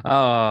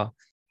 Yeah.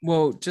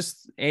 Well,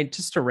 just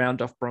to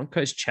round off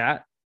Broncos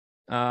chat,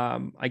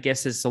 I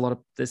guess there's some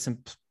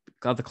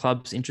other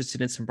clubs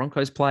interested in some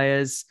Broncos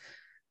players.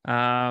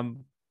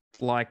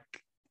 Like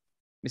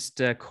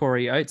Mr.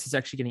 Corey Oates is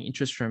actually getting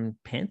interest from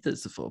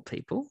Panthers of all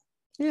people.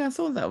 Yeah, I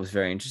thought that was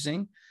very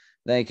interesting.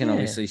 They can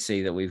obviously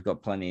see that we've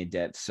got plenty of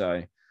depth,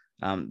 so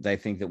they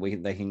think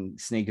that they can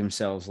sneak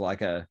themselves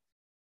like a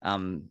out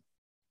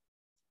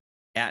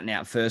and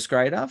out first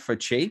grader for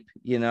cheap.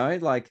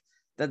 Like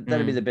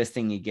that'd be the best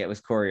thing you get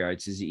with Corey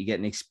Oates is that you get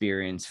an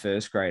experienced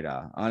first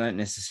grader. I don't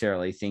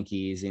necessarily think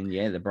he is in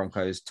the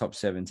Broncos top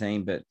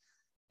 17, but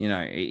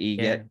you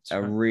get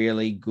a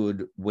really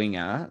good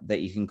winger that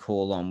you can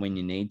call on when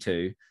you need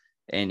to.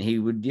 And he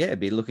would,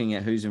 be looking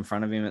at who's in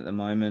front of him at the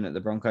moment at the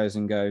Broncos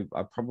and go,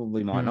 I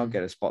probably might not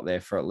get a spot there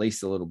for at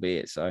least a little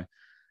bit. So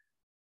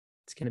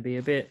it's going to be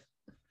a bit.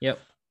 Yep.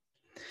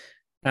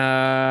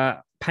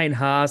 Payne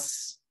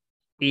Haas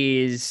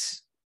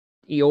is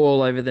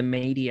all over the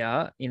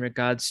media in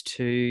regards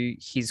to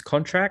his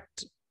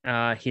contract,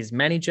 his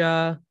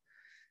manager.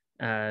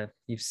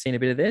 You've seen a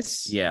bit of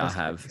this? Yeah, I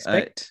have.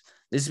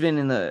 This has been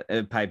in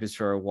the papers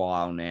for a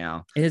while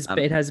now.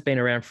 It has been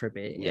around for a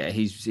bit. Yeah,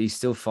 he's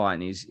still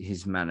fighting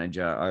his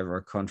manager over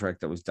a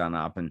contract that was done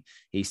up, and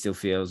he still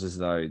feels as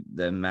though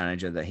the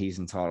manager that he's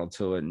entitled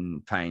to it.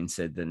 And Payne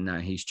said that no,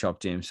 he's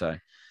chopped him. So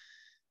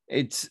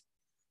it's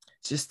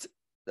just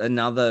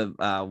another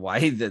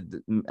way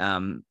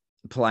that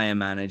player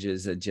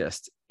managers are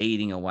just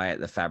eating away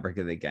at the fabric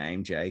of the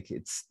game, Jake.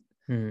 It's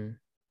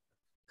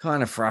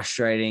kind of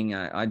frustrating.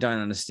 I don't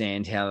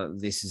understand how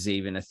this is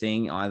even a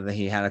thing. Either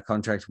he had a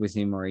contract with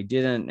him or he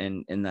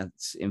didn't, and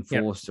that's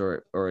enforced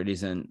or it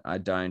isn't. I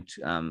don't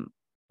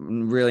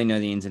really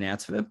know the ins and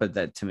outs of it, but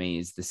that to me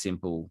is the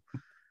simple.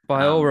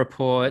 By all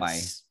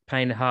reports,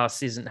 Payne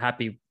Haas isn't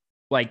happy.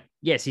 Like,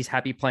 yes, he's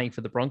happy playing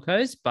for the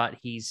Broncos, but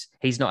he's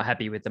not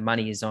happy with the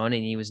money he's on,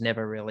 and he was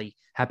never really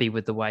happy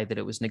with the way that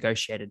it was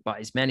negotiated by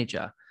his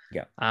manager.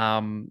 Yeah.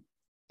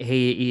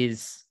 He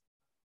is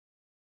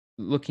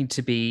looking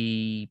to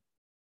be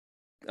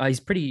he's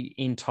pretty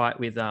in tight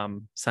with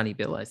Sonny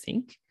Bill, I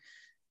think,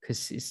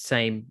 because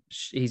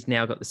he's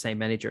now got the same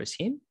manager as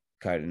him,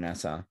 Coda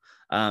Nassar.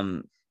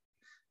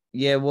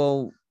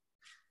 Well,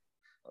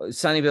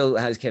 Sonny Bill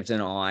has kept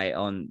an eye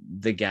on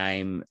the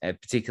game,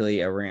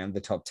 particularly around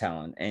the top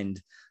talent,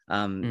 and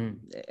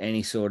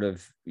any sort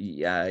of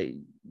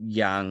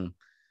young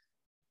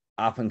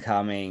up and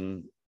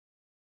coming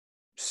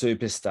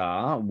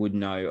superstar would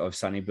know of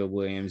Sonny Bill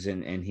Williams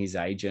and his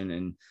agent,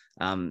 and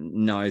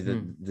know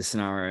that the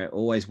scenario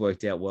always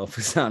worked out well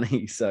for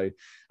Sonny. So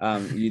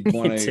you'd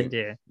want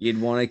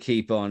to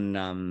keep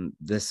on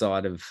the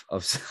side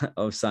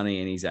of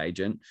Sonny and his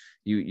agent.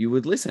 You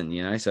would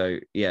listen, So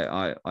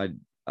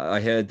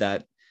I heard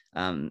that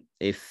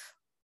if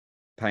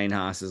Payne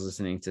Haas is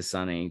listening to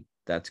Sonny,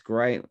 that's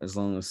great, as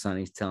long as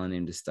Sonny's telling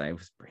him to stay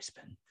with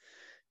Brisbane.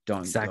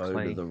 Don't go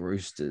to the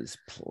Roosters.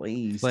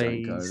 Please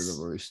don't go to the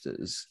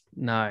Roosters.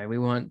 No, we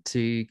want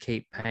to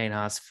keep Payne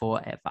Haas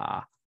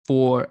forever.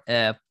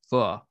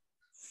 Forever.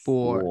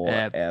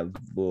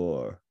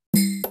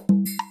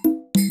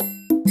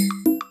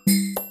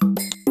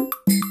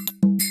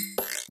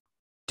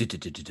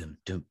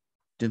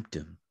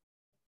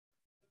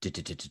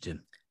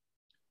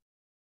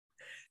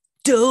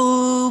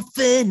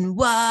 Dolphin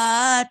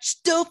watch.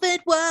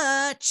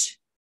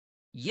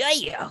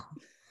 Yeah.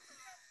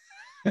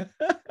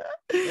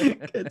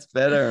 Gets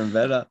better and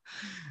better.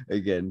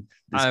 Again,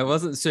 I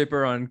wasn't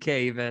super on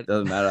key, but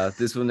doesn't matter.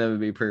 This will never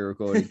be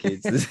pre-recorded,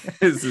 kids. This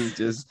is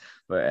just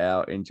for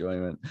our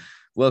enjoyment.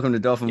 Welcome to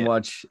Dolphin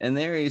Watch, and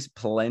there is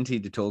plenty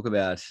to talk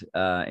about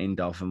in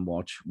Dolphin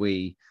Watch.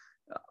 We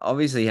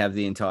obviously have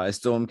the entire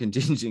Storm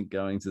contingent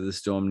going to the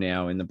Storm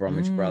now in the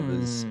Bromwich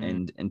brothers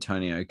and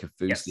Antonio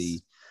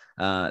Kafusi.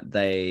 Yes.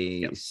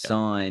 They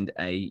signed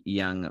a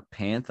young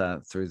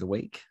Panther through the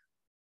week.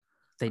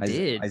 They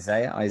did.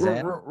 Isaiah.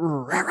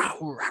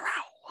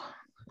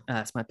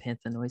 That's my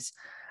Panther noise.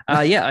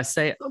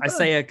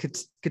 Isaiah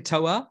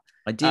Katoa.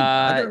 I did.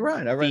 I got it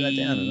right. I wrote that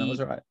down, and that was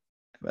right.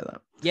 How about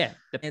that? Yeah,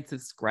 the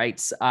Panthers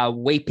greats are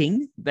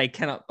weeping. They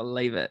cannot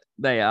believe it.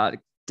 They are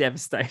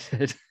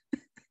devastated.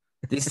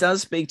 This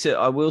does speak to,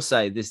 I will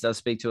say,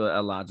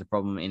 a larger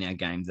problem in our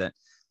game that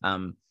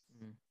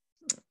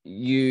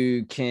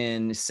you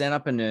can set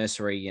up a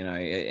nursery,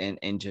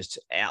 and just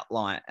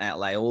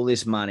outlay all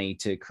this money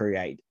to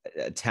create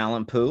a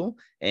talent pool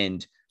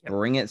and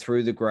bring it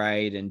through the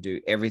grade and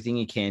do everything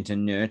you can to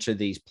nurture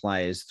these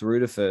players through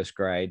to first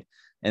grade.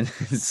 And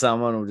then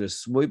someone will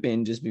just swoop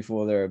in just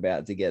before they're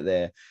about to get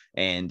there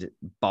and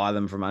buy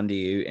them from under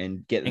you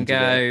and get them to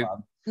their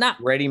club. Nah.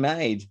 Ready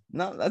made.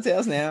 No, that's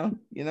ours now.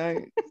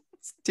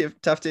 It's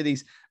tough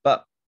titties.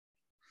 But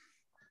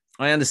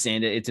I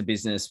understand it. It's a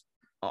business.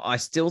 I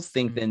still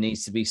think there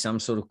needs to be some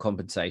sort of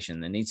compensation.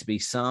 There needs to be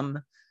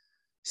some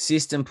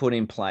system put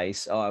in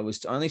place. I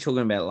was only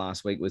talking about it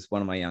last week with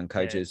one of my young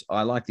coaches.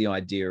 I like the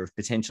idea of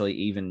potentially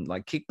even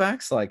like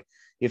kickbacks. Like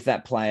if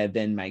that player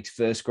then makes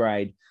first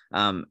grade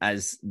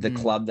as the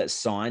club that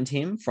signed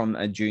him from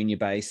a junior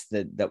base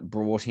that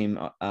brought him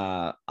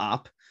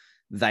up,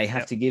 they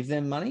have to give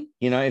them money.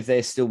 If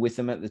they're still with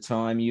them at the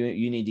time,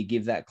 you need to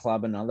give that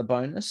club another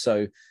bonus.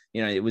 So,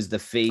 it was the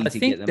fee to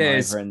get them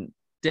over. And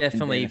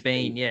definitely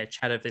been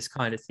chat of this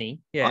kind of thing.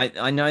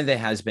 I know there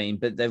has been,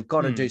 but they've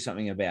got to do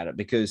something about it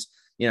because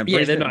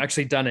Brisbane, they've not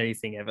actually done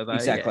anything ever though.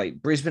 Exactly.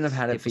 Brisbane have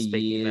had it for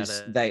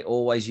years. They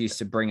always used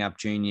to bring up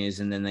juniors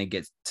and then they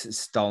get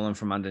stolen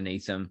from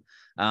underneath them.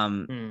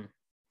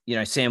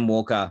 Sam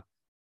Walker,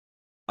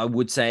 I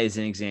would say is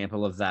an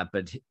example of that,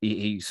 but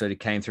he sort of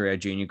came through our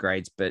junior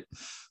grades, but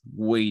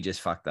we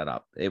just fucked that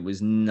up. It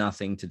was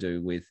nothing to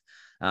do with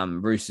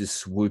Roosters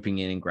swooping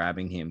in and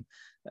grabbing him.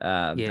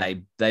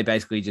 They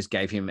basically just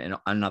gave him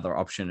another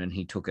option and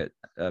he took it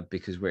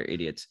because we're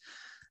idiots.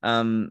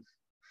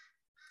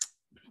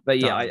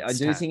 But I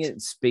do think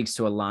it speaks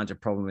to a larger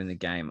problem in the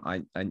game.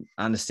 I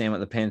understand what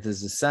the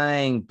Panthers are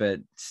saying, but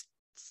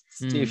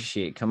stiff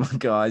shit. Come on,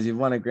 guys. You've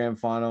won a grand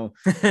final.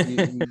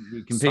 You're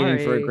competing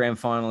for a grand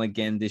final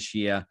again this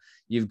year.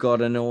 You've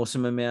got an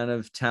awesome amount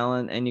of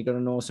talent and you've got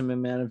an awesome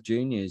amount of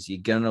juniors.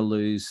 You're going to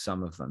lose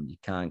some of them. You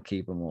can't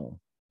keep them all.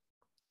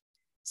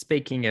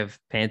 Speaking of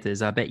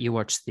Panthers, I bet you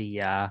watched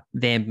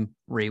them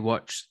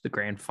rewatch the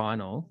grand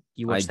final.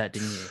 You watched that,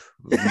 didn't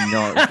you? I'm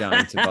not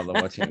going to bother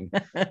watching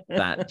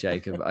that,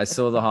 Jacob. I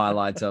saw the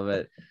highlights of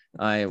it.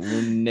 I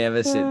will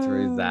never sit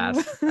through that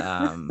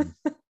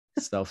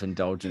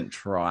self-indulgent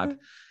tripe.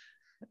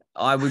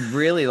 I would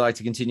really like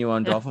to continue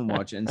on Dolphin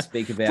Watch and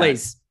speak about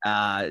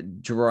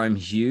Jerome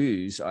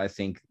Hughes. I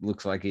think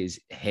looks like he's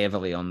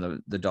heavily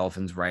on the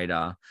Dolphins'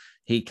 radar.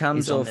 He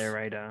comes off their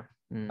radar.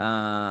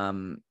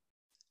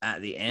 At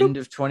the end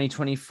of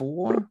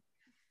 2024.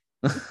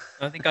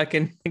 I think I've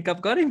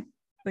got him.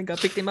 I think I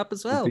picked him up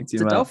as well. It's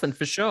a Dolphin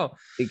for sure.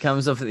 He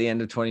comes off at the end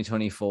of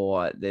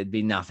 2024. There'd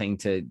be nothing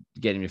to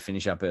get him to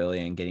finish up early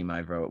and get him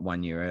over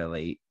 1 year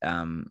early.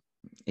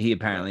 He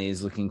apparently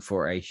is looking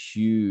for a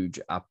huge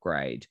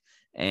upgrade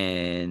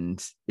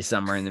and is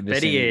somewhere in the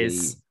vicinity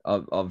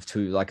of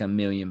to like $1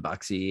 million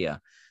a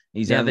year.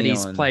 He's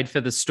played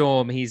for the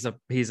Storm, he's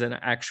an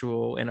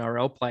actual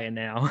NRL player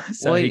now,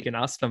 so he can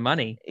ask for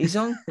money. He's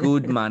on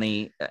good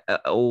money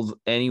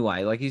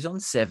anyway. Like he's on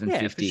 $750.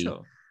 Yeah, for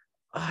sure.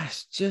 I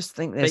just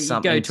think there's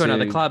something. You go to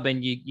another club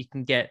and you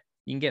can get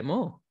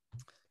more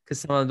because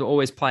someone will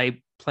always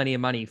pay plenty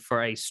of money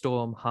for a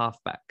Storm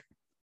halfback.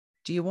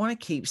 Do you want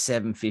to keep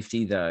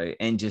 $750 though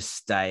and just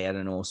stay at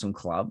an awesome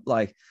club?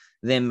 Like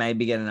then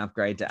maybe get an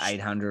upgrade to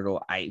 $800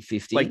 or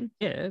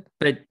 $850.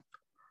 But.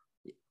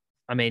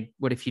 I mean,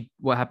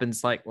 what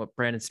happens like what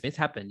Brandon Smith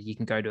happened? You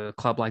can go to a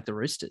club like the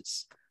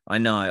Roosters. I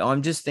know.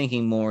 I'm just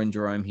thinking more in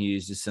Jerome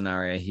Hughes'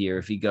 scenario here.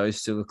 If he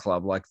goes to a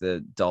club like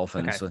the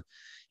Dolphins, yes,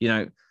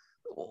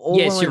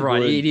 you're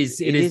right. It is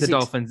the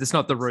Dolphins. It's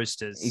not the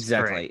Roosters.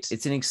 Exactly. Correct.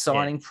 It's an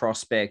exciting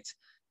prospect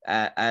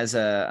as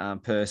a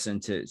person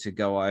to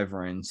go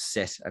over and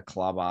set a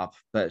club up.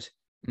 But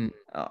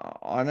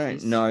I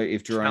don't know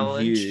if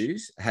Jerome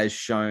Hughes has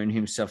shown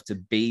himself to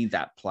be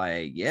that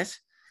player yet.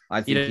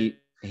 I think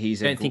I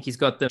don't think he's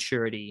got the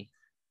maturity.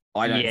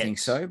 I don't think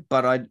so.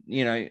 But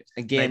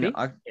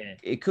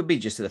it could be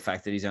just the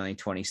fact that he's only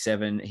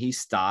 27. He's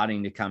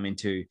starting to come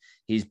into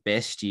his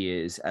best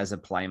years as a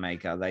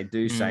playmaker. They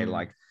do say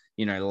late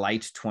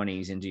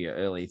 20s into your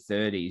early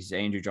 30s.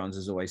 Andrew Johns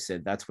has always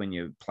said that's when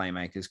your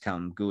playmakers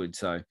come good.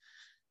 So,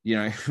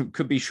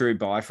 could be shrewd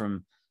buy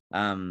from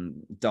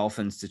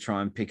Dolphins to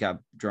try and pick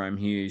up Jerome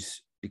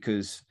Hughes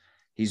because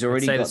he's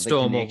already got the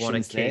Storm will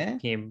want to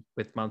keep him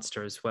with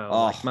Munster as well.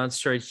 Like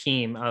Munster and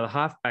him are the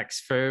halfbacks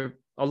for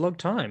a long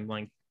time.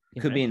 Like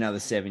could be another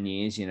 7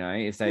 years,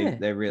 if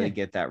they really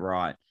get that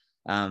right.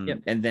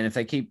 And then if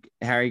they keep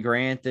Harry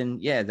Grant, then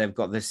they've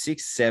got the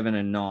 6, 7,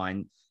 and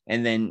 9.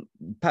 And then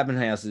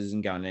Pappenhausen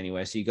isn't going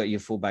anywhere. So you got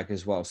your fullback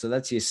as well. So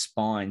that's your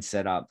spine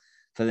set up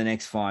for the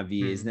next 5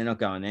 years. They're not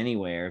going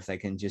anywhere if they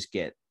can just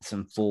get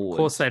some forwards. Of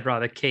course, they'd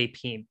rather keep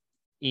him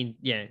in.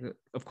 Yeah,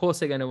 of course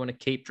they're going to want to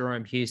keep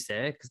Jerome Hughes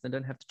there because they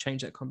don't have to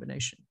change that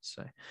combination.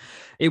 So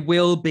it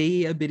will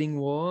be a bidding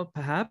war,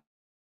 perhaps.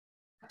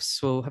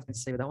 We'll have to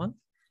see with that one.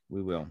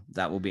 We will.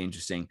 That will be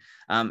interesting.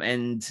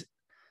 And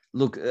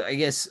look, I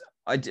guess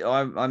I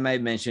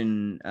made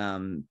mention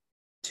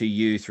to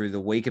you through the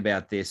week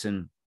about this,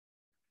 and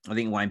I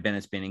think Wayne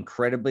Bennett's been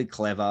incredibly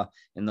clever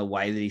in the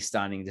way that he's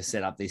starting to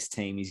set up this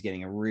team. He's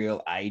getting a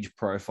real age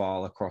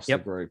profile across the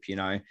group,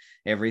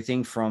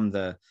 everything from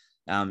the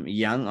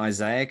young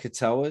Isaiah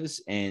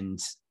Katoas and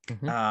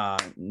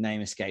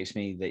name escapes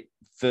me, the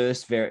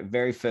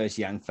very first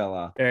young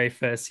fella. Very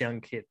first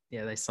young kid.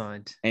 Yeah, they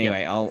signed.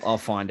 Anyway, I'll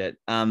find it.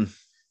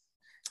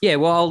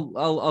 Well,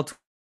 I'll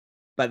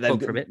but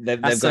talk for a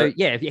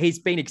bit. He's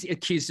been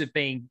accused of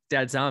being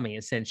Dad's Army,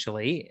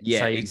 essentially. Yeah,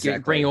 so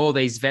exactly. Bring all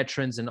these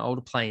veterans and older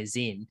players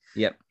in.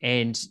 Yep.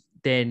 And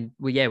then,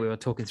 we were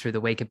talking through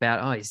the week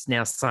about, he's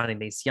now signing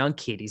this young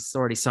kid. He's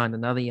already signed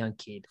another young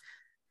kid.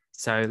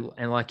 So,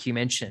 and like you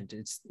mentioned,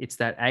 it's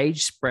that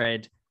age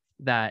spread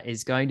that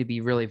is going to be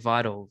really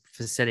vital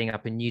for setting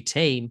up a new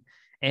team.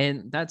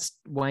 And that's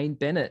Wayne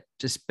Bennett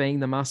just being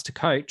the master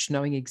coach,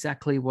 knowing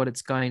exactly what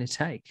it's going to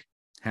take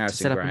to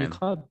set up a new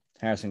club.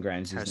 Harrison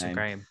Graham's his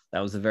name.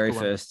 That was the very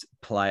first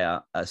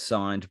player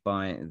signed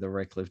by the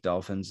Redcliffe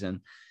Dolphins.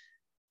 And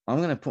I'm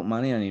going to put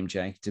money on him,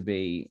 Jake, to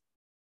be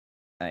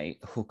a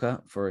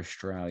hooker for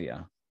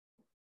Australia.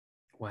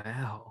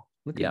 Wow.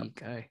 Look at you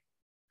go.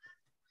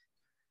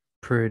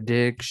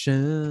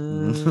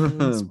 Predictions.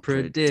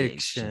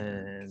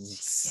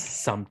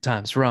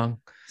 Sometimes wrong.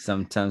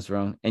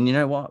 And you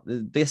know what?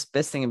 The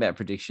best thing about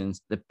predictions,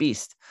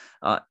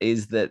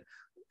 is that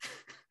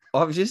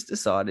I've just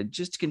decided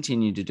just to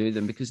continue to do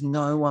them because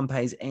no one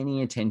pays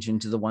any attention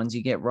to the ones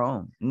you get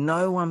wrong.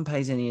 No one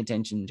pays any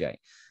attention, Jay.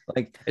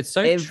 Like, it's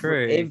so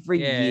true. Every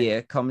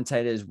year,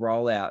 commentators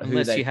roll out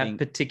unless you have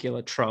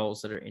particular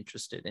trolls that are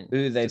interested in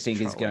who they think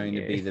is going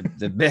to be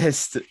the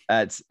best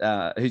at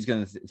who's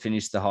going to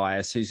finish the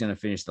highest, who's going to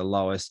finish the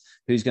lowest,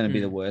 who's going to be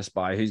the worst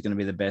buy, who's going to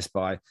be the best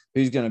buy,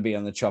 who's going to be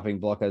on the chopping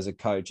block as a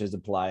coach, as a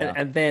player.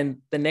 And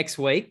then the next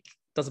week,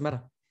 doesn't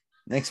matter.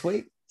 Next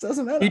week?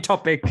 Doesn't matter. New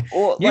topic,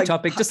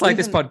 just like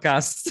this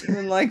podcast.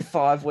 Even like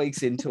 5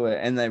 weeks into it,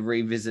 and they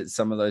revisit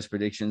some of those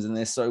predictions, and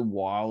they're so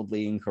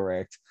wildly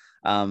incorrect.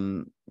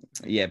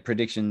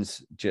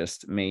 Predictions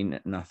just mean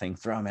nothing.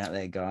 Throw them out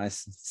there,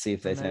 guys. See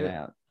if they turn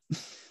out.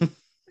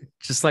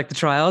 Just like the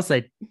trials,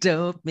 they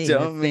don't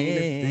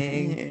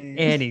mean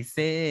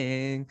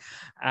anything.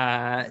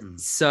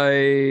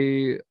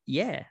 So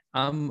yeah,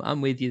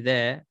 I'm with you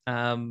there.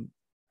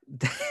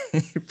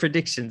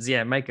 Predictions,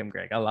 make them,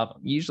 Greg. I love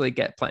them. You usually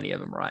get plenty of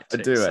them right too.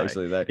 I do, so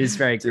actually, though. It's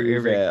very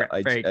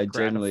I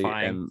generally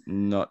am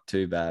not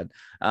too bad.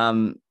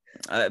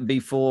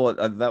 Before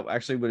that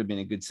actually would have been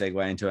a good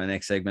segue into our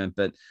next segment,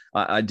 but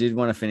I did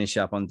want to finish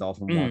up on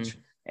Dolphin Watch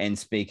and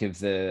speak of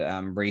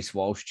the Reece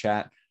Walsh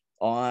chat.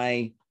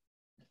 I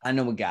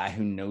know a guy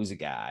who knows a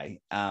guy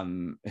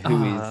who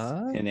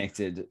is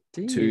connected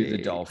to the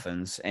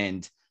Dolphins,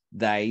 and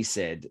they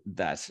said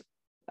that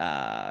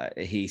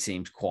he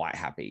seemed quite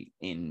happy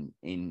in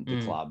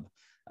the club.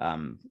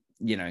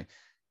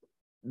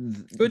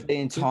 The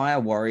entire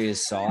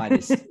Warriors side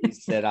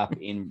is set up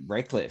in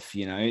Redcliffe.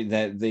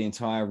 That the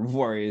entire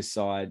Warriors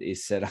side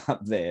is set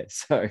up there,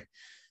 so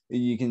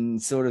you can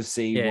sort of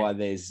see why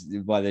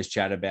there's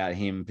chat about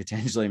him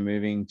potentially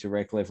moving to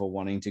Redcliffe or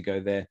wanting to go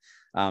there.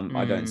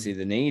 I don't see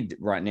the need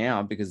right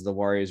now because the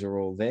Warriors are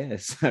all there.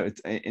 So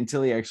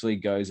until he actually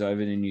goes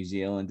over to New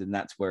Zealand and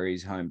that's where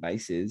his home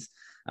base is,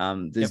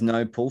 there's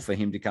no pull for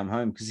him to come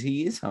home because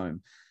he is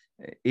home.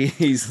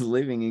 He's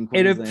living in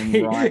Queensland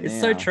right now. It's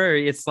so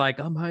true. It's like,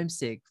 I'm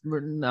homesick.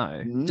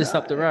 No, just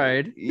up the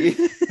road.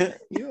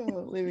 You're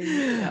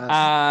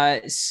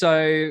living.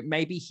 So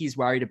maybe he's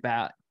worried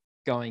about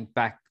going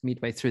back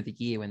midway through the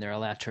year when they're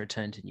allowed to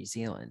return to New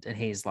Zealand. And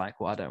he's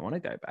like, well, I don't want to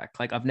go back.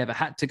 Like, I've never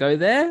had to go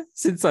there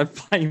since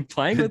I've been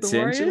playing with the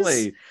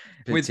Warriors.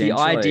 With the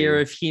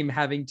idea of him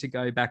having to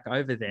go back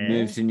over there.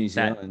 Move to New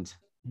Zealand.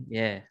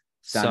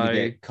 Starting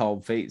to get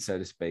cold feet, so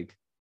to speak.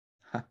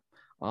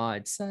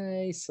 I'd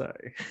say so.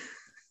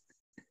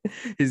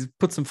 He's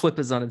put some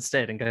flippers on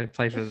instead and go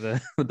play for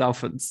the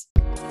Dolphins.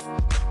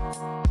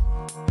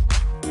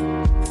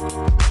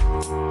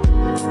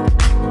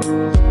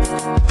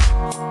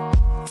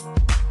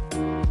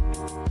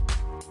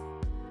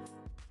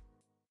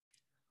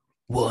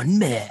 One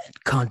man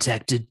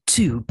contacted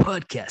 2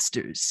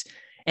 podcasters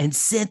and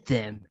sent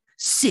them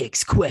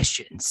 6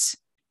 questions.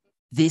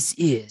 This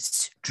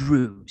is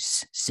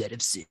Drew's set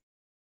of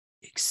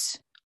 6.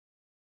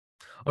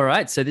 All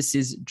right, so this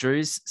is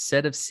Drew's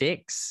set of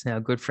 6. Our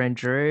good friend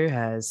Drew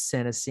has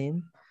sent us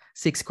in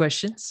 6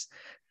 questions,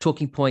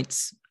 talking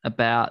points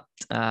about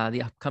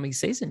the upcoming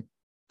season.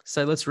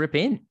 So let's rip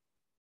in.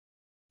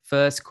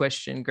 First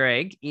question,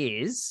 Greg,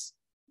 is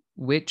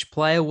which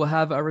player will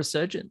have a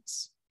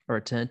resurgence or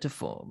return to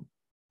form?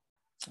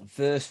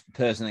 First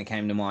person that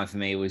came to mind for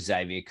me was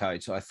Xavier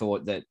Coates. I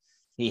thought that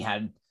he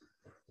had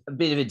a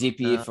bit of a dip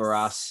year for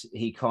us.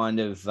 He kind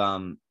of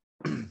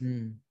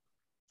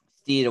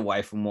steered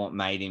away from what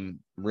made him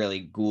really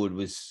good,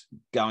 was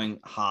going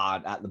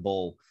hard at the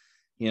ball.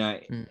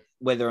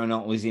 Whether or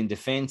not it was in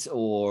defense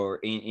or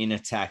in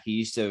attack, he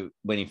used to,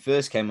 when he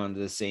first came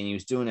onto the scene, he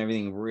was doing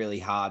everything really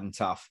hard and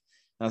tough.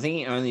 And I think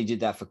he only did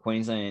that for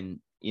Queensland,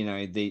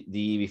 the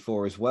year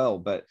before as well.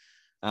 But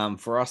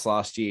for us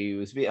last year, it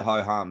was a bit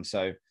ho-hum.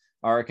 So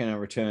I reckon a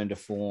return to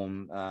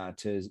form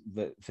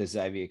for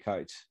Xavier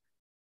Coates.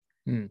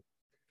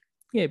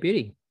 Yeah,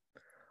 beauty.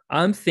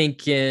 I'm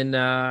thinking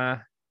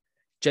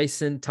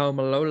Jason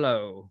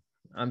Taumalolo.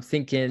 I'm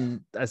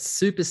thinking a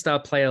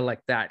superstar player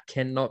like that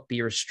cannot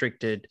be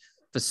restricted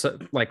for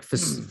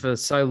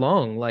so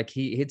long. Like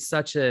he hit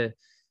such a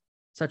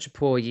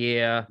poor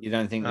year. You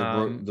don't think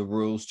the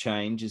rules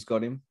change has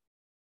got him?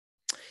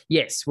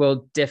 Yes,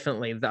 well,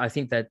 definitely. I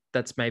think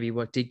that's maybe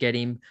what did get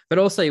him, but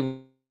also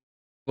he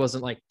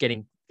wasn't like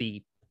getting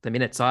the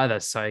minutes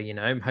either. So,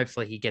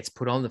 hopefully he gets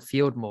put on the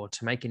field more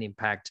to make an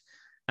impact.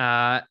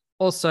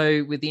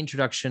 Also, with the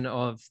introduction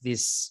of the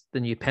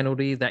new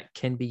penalty that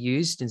can be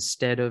used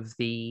instead of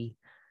the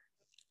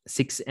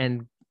 6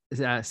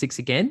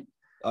 again.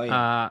 Oh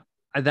yeah.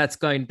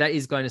 That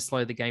is going to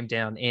slow the game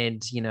down.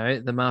 And,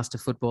 the master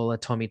footballer,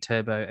 Tommy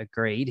Turbo,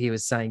 agreed. He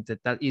was saying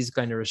that is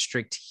going to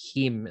restrict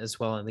him as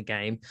well in the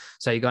game.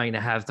 So you're going to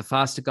have the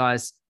faster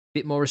guys a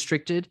bit more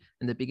restricted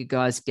and the bigger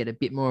guys get a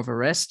bit more of a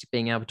rest,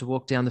 being able to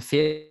walk down the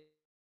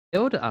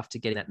field after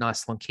getting that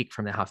nice long kick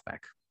from their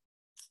halfback.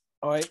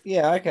 Oh,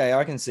 yeah, okay,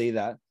 I can see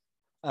that.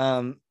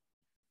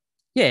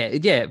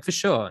 Yeah, for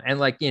sure.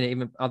 And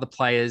even other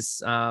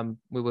players,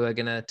 we were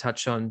going to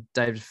touch on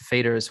David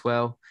Fafita as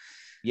well.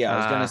 Yeah, I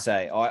was going to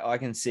say, I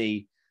can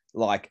see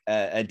like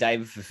a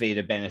David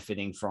Fafita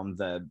benefiting from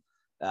the,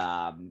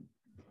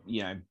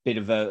 bit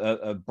of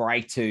a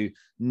break to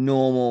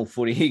normal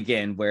footy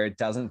again, where it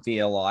doesn't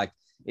feel like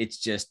it's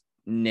just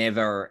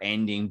never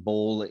ending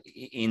ball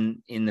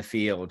in the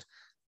field.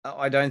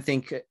 I don't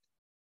think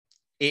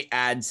it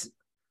adds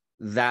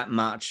that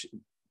much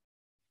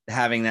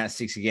having that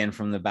 6 again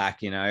from the back.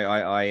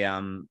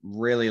 I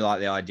really like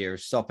the idea of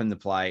stopping the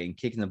play and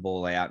kicking the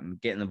ball out and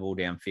getting the ball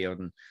downfield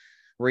and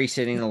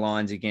resetting the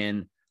lines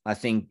again. I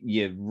think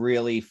your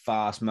really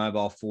fast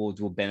mobile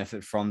forwards will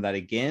benefit from that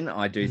again.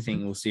 I do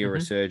think we'll see a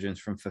resurgence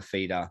from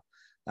Fafita.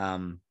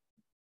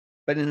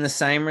 But in the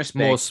same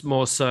respect,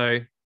 more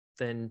so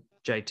than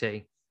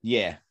JT.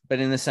 Yeah, but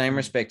in the same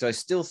respect, I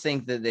still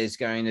think that there's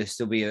going to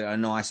still be a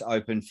nice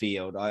open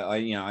field.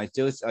 I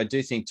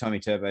do think Tommy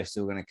Turbo is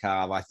still going to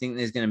carve. I think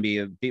there's going to be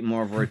a bit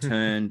more of a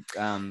return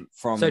from.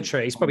 So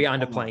true. He's probably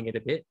underplaying it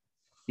a bit.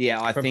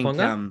 Yeah, I think.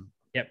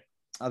 Yep.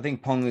 I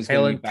think Ponga's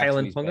going to be back to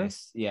his Ponga?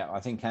 best. Yeah,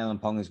 I think Kalen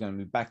Ponga's going to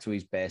be back to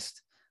his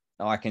best.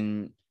 I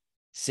can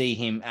see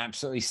him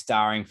absolutely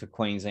starring for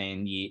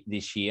Queensland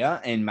this year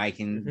and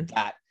making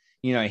that,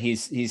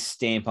 his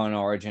stamp on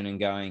Origin and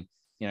going,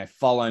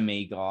 follow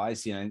me,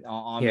 guys. I'm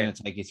going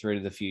to take you through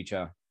to the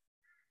future.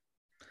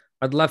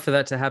 I'd love for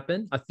that to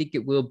happen. I think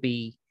it will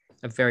be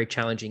a very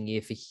challenging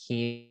year for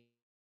him,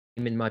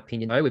 in my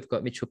opinion. We've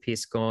got Mitchell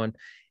Pearce gone,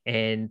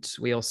 and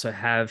we also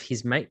have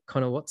his mate,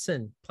 Connor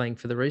Watson, playing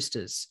for the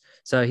Roosters.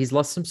 So he's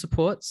lost some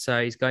support,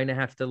 so he's going to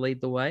have to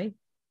lead the way.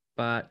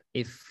 But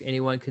if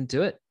anyone can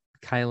do it,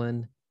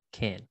 Kalen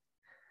can.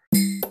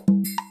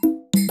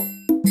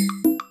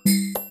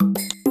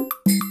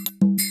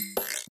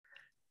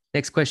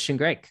 Next question,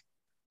 Greg.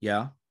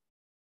 Yeah.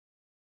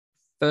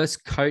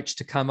 First coach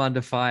to come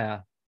under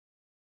fire.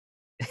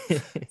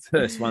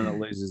 First one that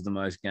loses the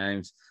most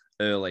games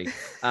early.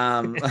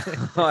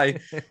 I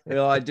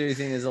do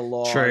think there's a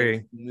lot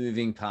of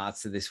moving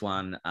parts to this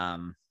one.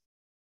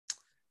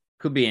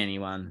 Could be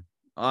anyone.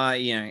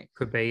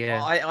 Could be,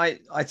 yeah.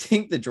 I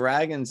think the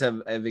Dragons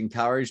have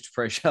encouraged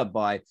pressure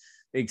by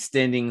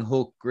extending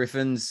Hook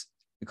Griffin's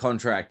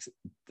contract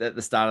at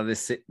the start of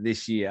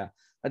this year.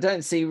 I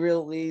don't see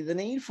really the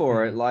need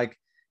for it. Like,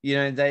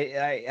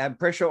 they had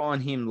pressure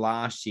on him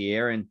last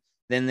year, and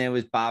then there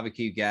was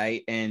Barbecue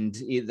Gate, and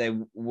they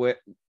were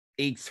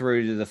eked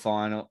through to the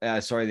final.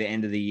 The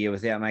end of the year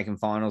without making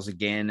finals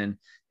again, and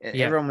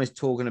everyone was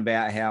talking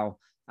about how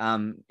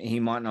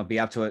he might not be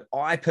up to it.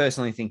 I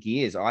personally think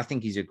he is. I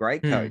think he's a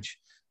great coach,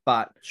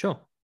 but sure,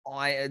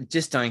 I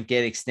just don't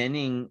get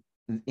extending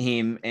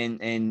him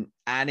and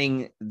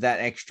adding that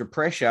extra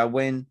pressure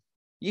when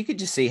you could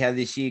just see how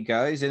this year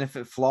goes. And if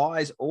it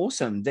flies,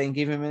 awesome, then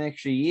give him an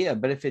extra year.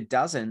 But if it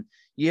doesn't,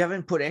 you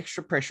haven't put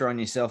extra pressure on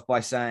yourself by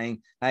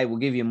saying, hey, we'll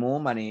give you more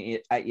money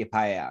at your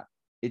payout.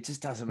 It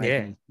just doesn't make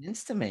any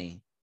sense to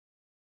me.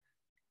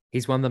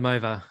 He's won them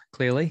over,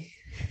 clearly.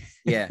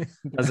 Yeah.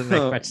 Doesn't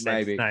make much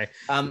sense. Maybe. No.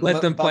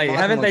 Let them play.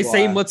 Haven't they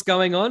seen what's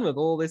going on with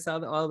all these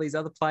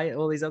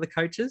other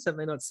coaches? Have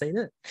they not seen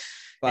it?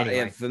 But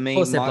anyway, for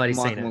me,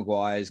 Michael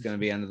Maguire is going to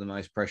be under the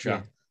most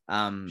pressure.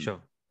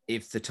 Sure.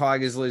 if the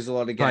Tigers lose a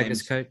lot of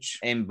games, coach,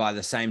 and by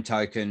the same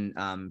token,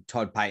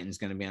 Todd Payton's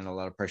going to be under a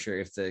lot of pressure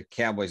if the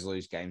Cowboys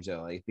lose games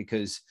early,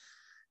 because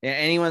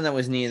anyone that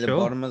was near the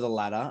bottom of the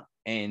ladder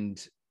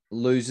and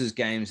loses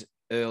games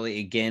early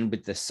again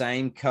with the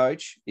same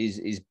coach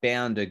is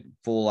bound to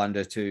fall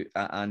under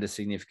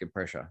significant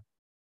pressure.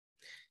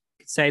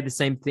 Say the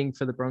same thing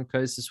for the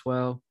Broncos as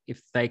well.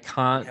 If they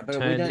can't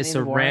turn this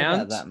around,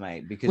 about that,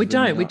 mate, because we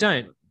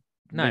don't.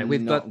 No, we're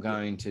not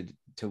going to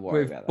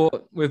worry about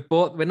that.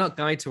 We're not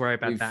going to worry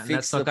about that. And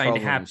that's not going to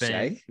happen.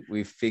 Jake.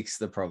 We've fixed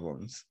the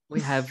problems.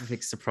 We have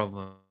fixed the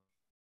problem.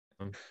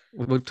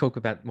 We'll talk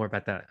more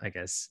about that, I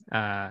guess.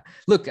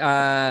 Look,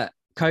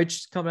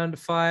 coach coming under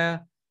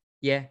fire.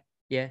 Yeah.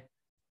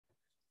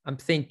 I'm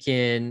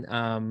thinking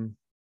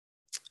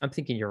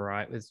you're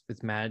right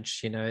with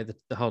Madge. You know,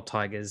 the whole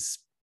Tigers.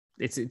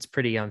 It's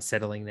pretty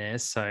unsettling there.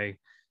 So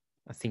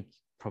I think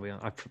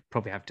I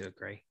probably have to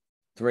agree.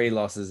 3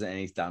 losses and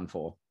he's done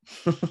for.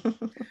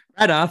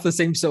 Brad Arthur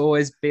seems to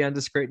always be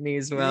under scrutiny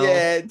as well.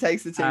 Yeah, it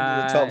takes the team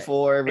to the top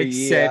 4 every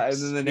year. And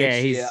then the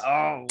next year,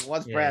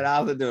 what's Brad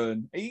Arthur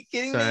doing? Are you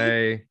kidding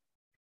me?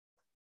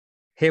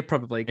 He'll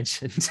probably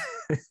mentioned.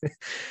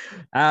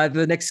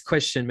 The next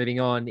question, moving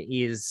on,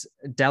 is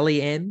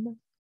Dally M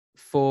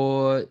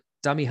for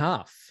dummy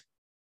half.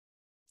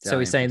 So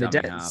we're saying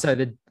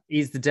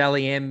is the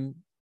Dally M?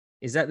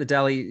 Is that the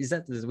Dally? Is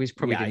that we should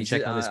probably get a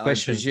check on this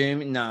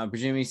question? I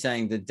presume he's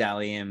saying the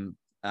Dally M.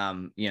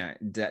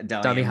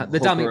 Dummy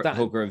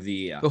hooker of the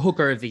year. The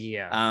hooker of the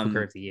year.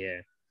 Hooker of the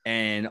year.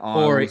 And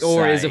or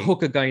is a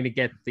hooker going to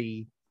get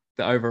the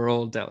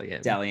overall Dally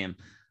M? Dally M.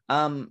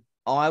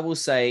 I will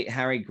say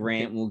Harry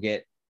Grant will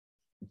get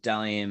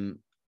Dally M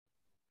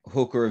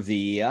hooker of the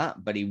year,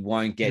 but he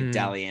won't get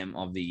Dally M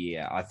of the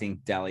year. I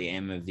think Dally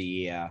M of the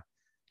year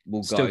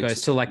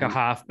goes to like a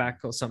halfback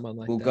or someone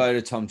like that. We'll go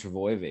to Tom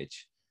Trbojevic.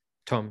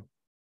 Tom.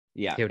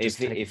 Yeah. If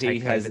he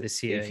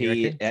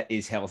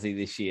is healthy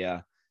this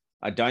year,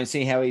 I don't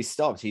see how he's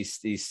stopped.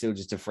 He's still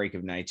just a freak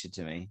of nature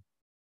to me.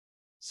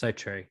 So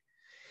true.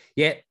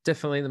 Yeah,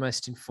 definitely the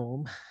most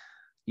informed.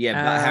 Yeah,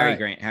 but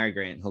Harry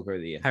Grant, hooker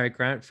of the year. Harry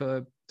Grant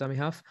for dummy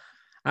half.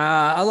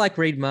 I like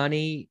Reed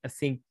Marnie. I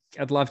think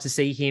I'd love to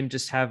see him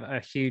just have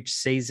a huge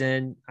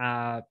season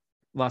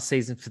last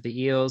season for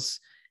the Eels.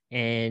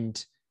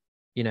 And,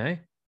 you know,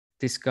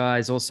 this guy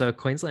is also a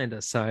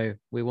Queenslander. So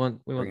we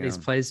want these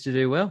players to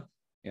do well.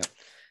 Yeah.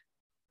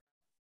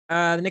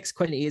 The next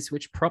question is,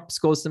 which prop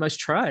scores the most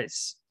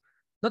tries?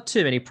 Not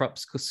too many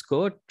props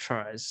scored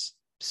tries.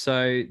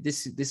 So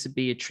this would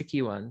be a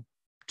tricky one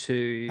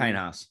to... Payne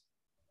Haas.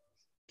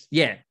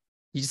 Yeah.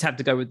 You just have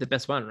to go with the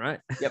best one, right?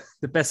 Yep.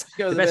 The best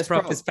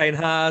prop is Payne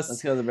Haas.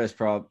 Let's go with the best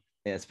prop.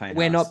 Yeah, it's Payne Haas.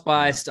 We're not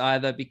biased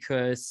either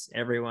because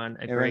everyone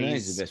agrees. Everyone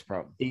knows the best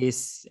prop.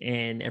 This,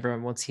 and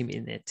everyone wants him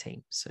in their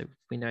team. So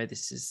we know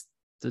this is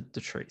the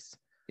truth.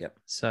 Yep.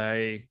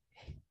 So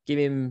give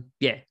him,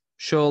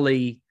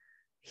 surely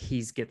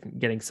he's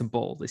getting some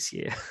ball this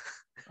year.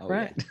 Oh,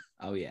 right? Yeah.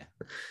 Oh, yeah.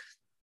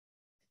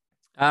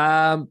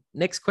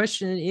 Next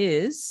question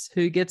is,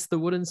 who gets the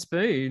wooden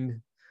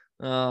spoon?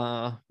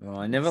 I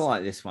never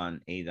like this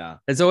one either.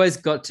 There's always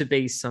got to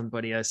be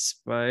somebody, I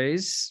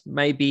suppose.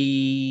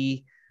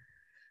 Maybe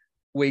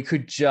we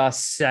could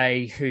just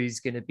say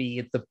who's going to be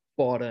at the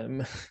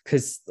bottom,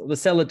 because the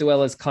cellar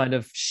dwellers kind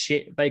of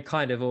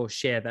all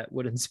share that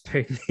wooden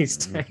spoon these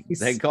days.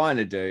 They kind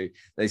of do.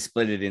 They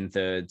split it in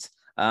thirds.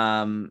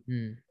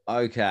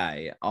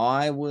 Okay,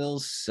 I will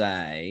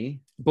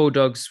say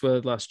Bulldogs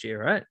were last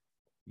year, right?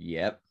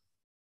 Yep.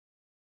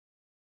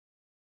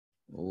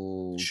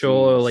 Oh,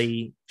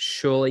 surely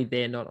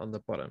they're not on the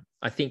bottom.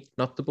 I think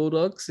not the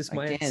Bulldogs is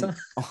my answer.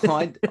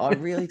 I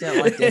really don't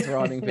like death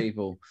riding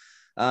people.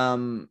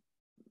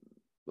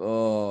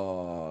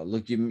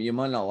 Look, you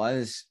might not like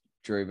this,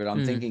 Drew, but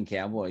I'm thinking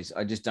Cowboys.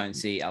 I just don't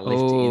see a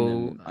lift in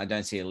them. I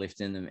don't see a lift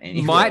in them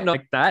anywhere. Might not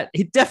like that.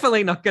 He's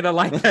definitely not going to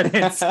like that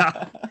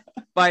answer.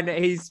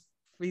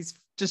 He's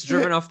just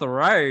driven off the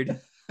road.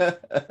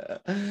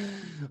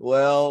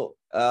 Well,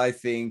 I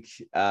think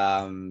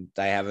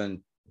they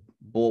haven't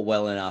bought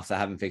well enough. They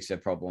haven't fixed their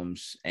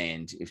problems.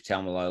 And if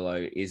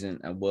Taumalolo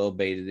isn't a world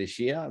beater this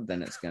year,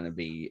 then it's going to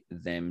be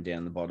them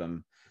down the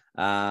bottom.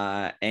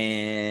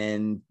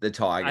 And the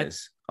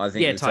Tigers. I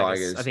think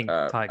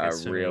the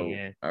Tigers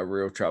are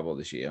real trouble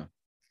this year.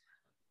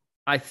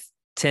 I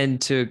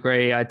tend to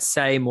agree. I'd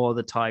say more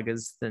the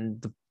Tigers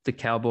than the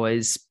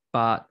Cowboys,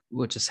 but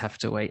we'll just have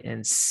to wait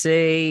and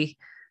see.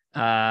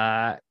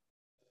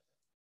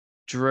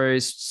 Drew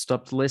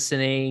stopped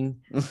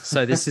listening,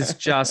 so this is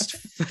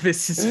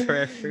for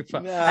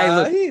everyone.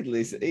 No, hey,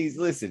 look, he's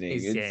listening.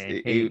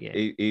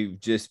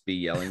 He'd just be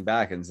yelling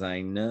back and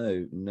saying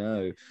no.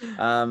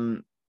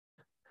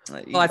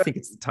 Well, I think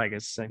it's the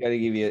Tigers. So. You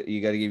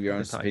got to give your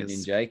honest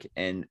opinion, Jake,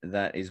 and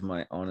that is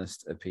my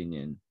honest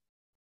opinion.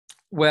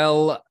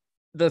 Well,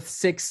 the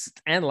sixth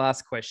and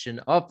last question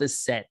of the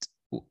set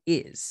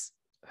is: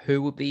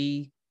 who will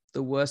be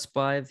the worst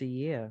buy of the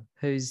year?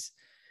 Who's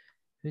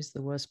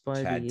the worst buy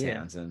of the year?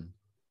 Townsend.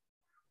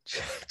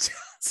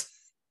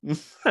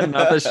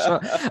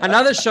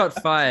 Another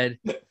shot fired.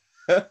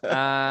 Look,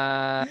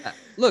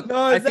 no,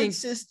 I that's think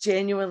just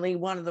genuinely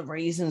one of the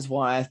reasons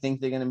why I think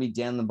they're going to be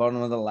down the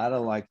bottom of the ladder.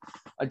 Like,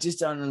 I just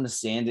don't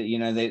understand it. You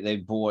know, they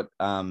bought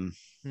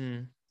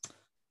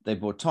they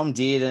bought Tom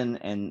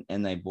Dearden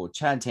and they bought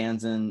Chad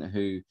Townsend,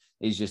 who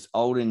is just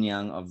old and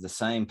young of the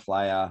same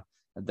player.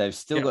 They've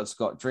still got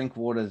Scott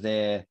Drinkwater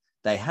there.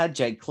 They had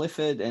Jake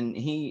Clifford, and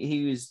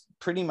he was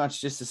pretty much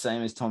just the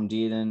same as Tom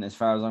Dearden, as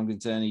far as I'm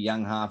concerned, a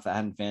young half that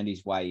hadn't found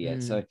his way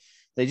yet. So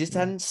they just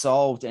hadn't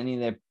solved any of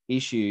their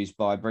issues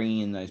by bringing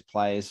in those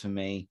players for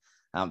me.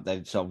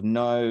 They've solved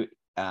no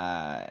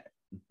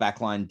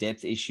backline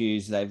depth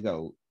issues. They've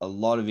got a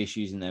lot of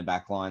issues in their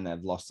backline.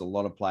 They've lost a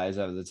lot of players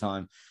over the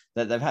time.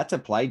 That they've had to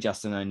play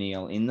Justin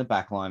O'Neill in the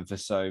backline for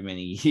so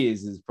many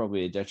years is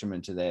probably a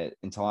detriment to their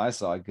entire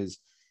side, because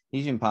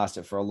he's been past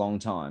it for a long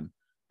time.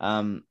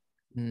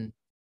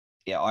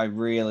 Yeah, I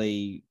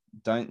really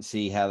don't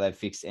see how they've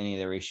fixed any of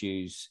their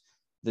issues.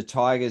 The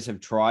Tigers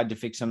have tried to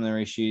fix some of their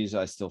issues.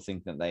 I still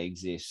think that they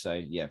exist. So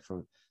yeah,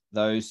 for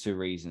those two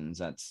reasons,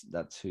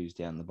 that's who's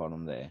down the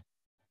bottom there.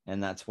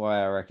 And that's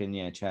why I reckon,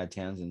 Chad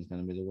Townsend's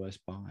going to be the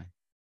worst buy.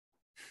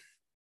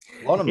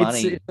 A lot of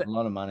money. A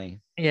lot of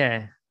money.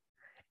 Yeah.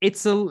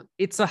 It's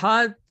a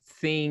hard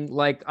thing.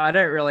 Like, I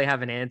don't really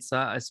have an answer,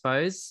 I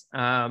suppose.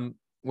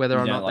 Whether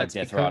or not that's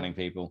death riding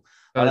people.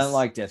 I don't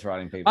like death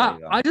riding people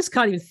either. I just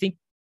can't think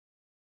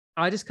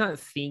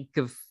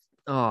of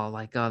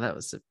that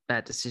was a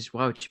bad decision.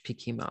 Why would you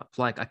pick him up?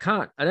 Like, I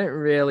don't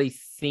really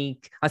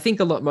think. I think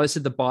most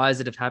of the buys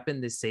that have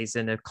happened this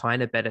season are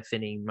kind of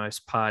benefiting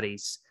most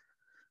parties.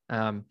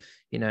 Someone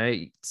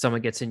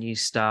gets a new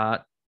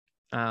start,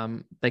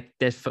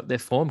 their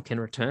form can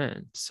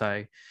return.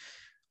 So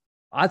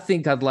I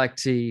think I'd like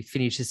to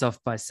finish this off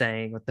by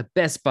saying what the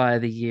best buy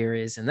of the year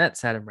is, and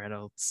that's Adam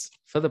Reynolds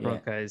for the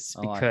Broncos,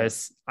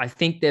 because I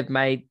think they've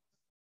made,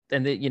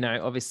 and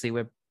obviously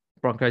we're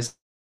Broncos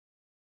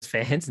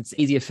fans. It's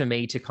easier for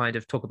me to kind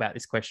of talk about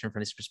this question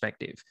from this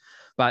perspective,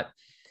 but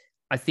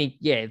I think,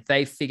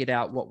 they figured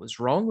out what was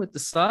wrong with the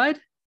side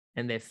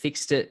and they've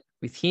fixed it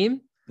with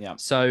him. Yeah.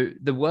 So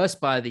the worst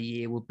buy of the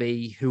year will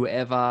be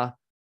whoever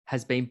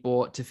has been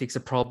bought to fix a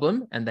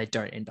problem and they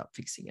don't end up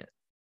fixing it.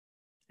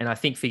 And I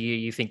think for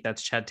you think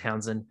that's Chad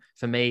Townsend.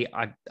 For me,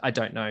 I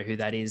don't know who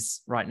that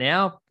is right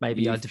now.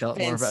 Maybe I develop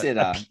more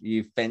of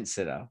You fence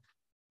sitter.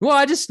 Well,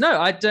 I just know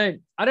I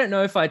don't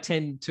know if I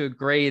tend to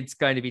agree it's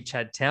going to be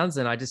Chad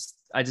Townsend. I just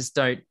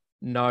don't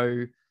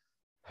know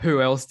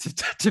who else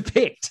to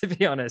pick, to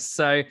be honest.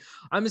 So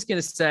I'm just going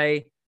to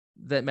say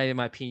that maybe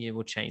my opinion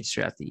will change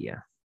throughout the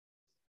year.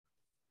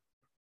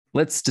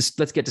 Let's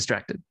get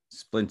distracted.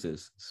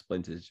 Splinters,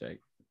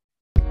 Jake.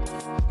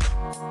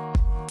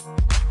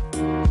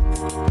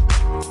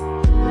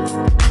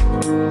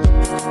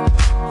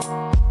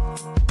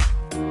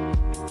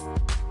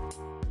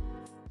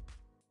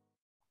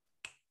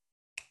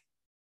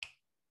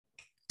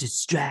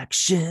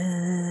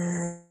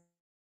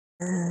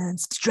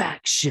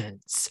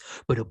 Distractions.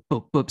 But a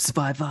boop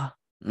survivor.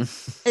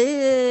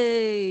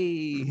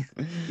 Hey,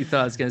 you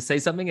thought I was going to say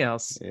something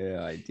else?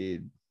 Yeah, I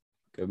did.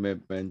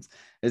 Commitments.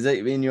 Has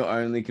that been your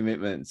only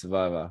commitment,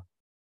 Survivor?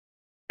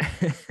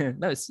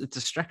 No, it's a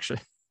distraction.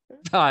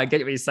 Oh, I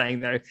get what you're saying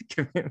though.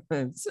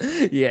 Commitments.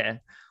 Yeah,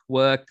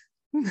 work.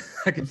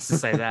 I could just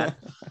say that.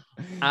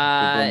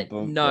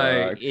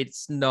 No,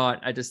 it's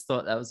not. I just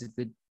thought that was a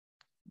good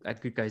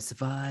go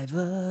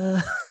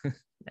Survivor.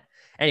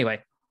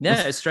 Anyway. No,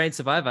 Australian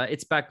Survivor.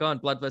 It's back on.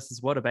 Blood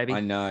versus Water, baby.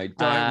 I know.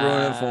 Don't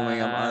ruin it for me.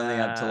 I'm only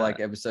up to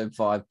episode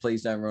 5.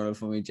 Please don't ruin it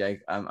for me, Jake.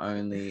 I'm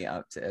only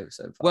up to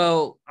episode 5.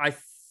 Well, I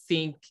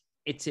think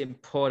it's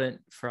important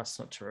for us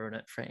not to ruin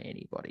it for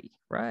anybody,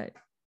 right?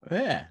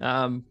 Yeah.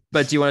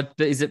 But do you want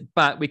to?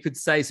 But we could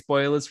say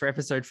spoilers for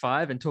episode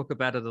 5 and talk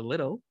about it a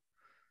little.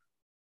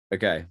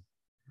 Okay.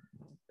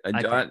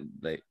 I don't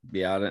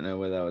know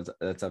where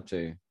that's up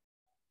to.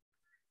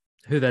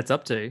 Who that's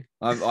up to?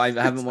 I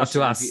haven't watched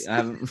it. I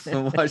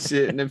haven't watched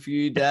it in a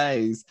few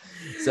days.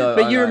 So,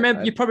 but you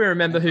probably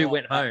remember who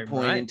went home,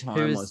 right? In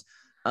time was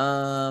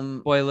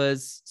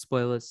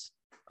spoilers.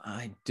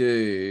 I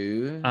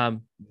do.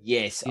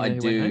 Yes, I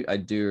do. I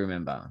do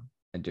remember.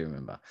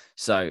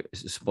 So,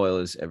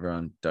 spoilers,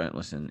 everyone, don't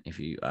listen if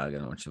you are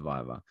going to watch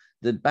Survivor.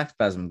 The back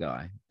spasm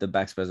guy, he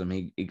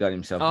got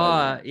himself.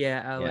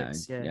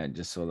 Alex. Yeah,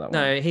 just saw that one.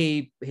 No,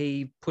 he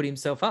put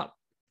himself up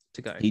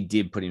to go. He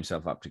did put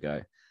himself up to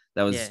go.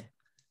 That was,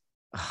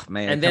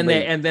 man. And then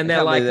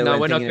they're like, no,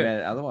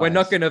 we're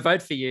not going to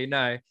vote for you.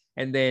 No.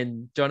 And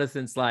then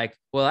Jonathan's like,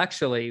 well,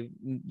 actually,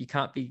 you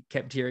can't be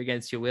kept here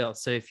against your will.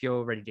 So if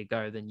you're ready to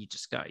go, then you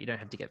just go. You don't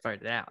have to get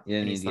voted out. You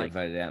don't need to get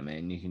voted out,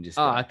 man. You can just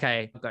go.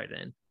 Okay, I'll go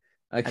then.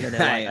 Okay. And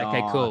then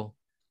okay, cool.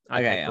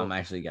 Okay, cool. I'm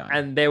actually going.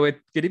 And there were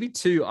going to be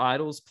 2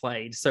 idols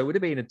played. So it would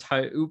have been it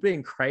would have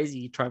been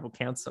crazy tribal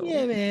council.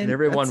 Yeah, man. And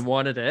everyone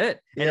wanted it.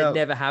 And it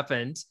never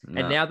happened.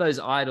 No. And now those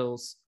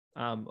idols,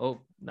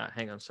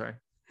 hang on, sorry.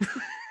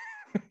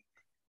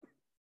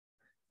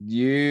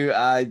 You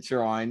are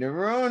trying to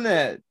ruin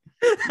it.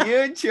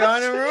 You're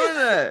trying to ruin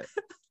it.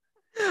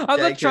 I'm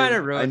not trying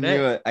to ruin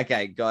it.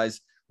 Okay,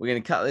 guys, we're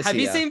going to cut this. Have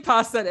you seen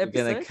past that episode?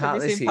 We're going to cut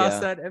this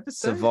here.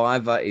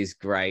 Survivor is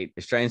great.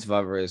 Australian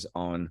Survivor is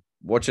on.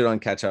 Watch it on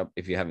catch up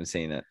if you haven't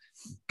seen it.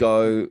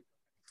 Go.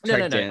 No.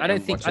 I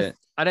don't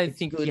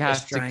think you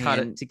have to cut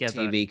it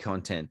together. TV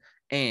content.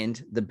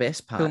 And the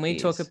best part Can we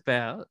talk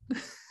about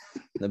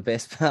the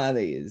best part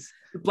is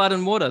the blood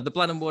and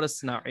water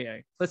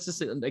scenario. Let's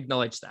just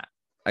acknowledge that.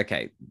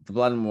 Okay. The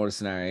blood and water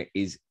scenario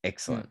is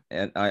excellent.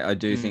 And I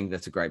do think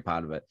that's a great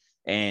part of it.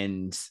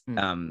 And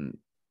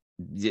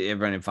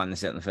everyone had found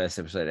this out in the first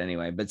episode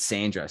anyway, but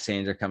Sandra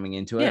coming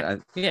into it. I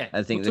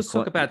think let's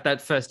talk about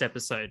that first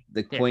episode.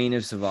 The Queen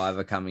of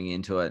Survivor coming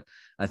into it,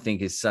 I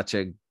think is such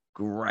a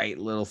great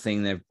little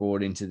thing they've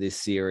brought into this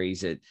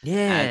series. It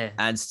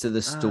adds to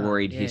the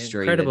storied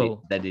history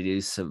that it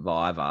is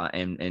Survivor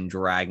and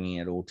dragging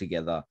it all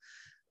together.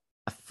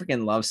 I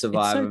freaking love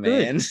Survivor,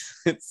 man.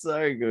 It's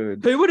so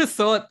good. Who would have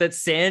thought that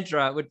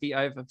Sandra would be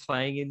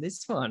overplaying in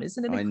this one?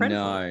 Isn't it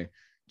incredible? I know.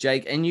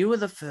 Jake, and you were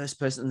the first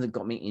person that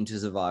got me into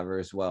Survivor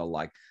as well.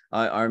 Like,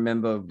 I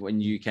remember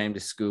when you came to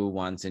school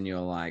once and you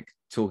were like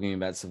talking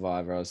about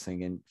Survivor, I was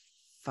thinking,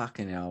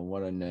 fucking hell,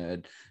 what a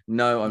nerd.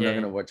 No, I'm not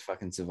going to watch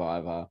fucking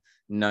Survivor.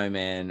 No,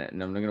 man.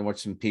 And I'm not going to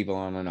watch some people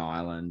on an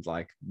island.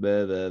 Like,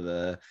 blah, blah,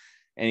 blah.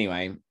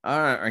 Anyway, I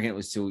don't reckon it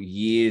was till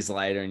years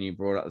later and you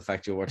brought up the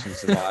fact you're watching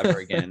Survivor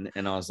again.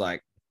 And I was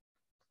like,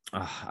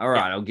 all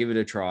right, I'll give it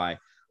a try.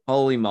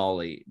 Holy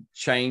moly,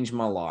 changed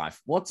my life.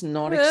 What's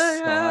not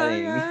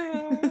exciting?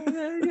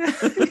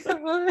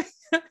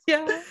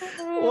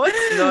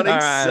 What's not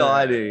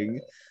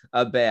exciting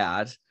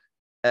about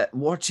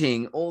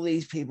watching all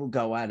these people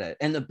go at it?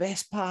 And the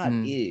best part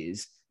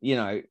is,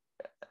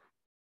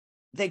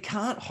 they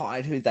can't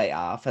hide who they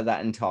are for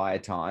that entire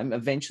time.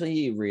 Eventually,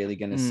 you're really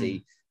going to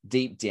see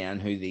deep down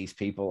who these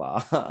people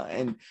are.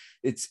 And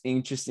it's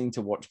interesting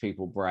to watch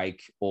people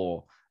break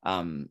or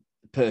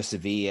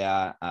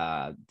persevere,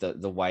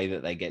 the way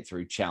that they get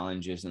through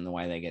challenges and the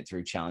way they get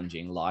through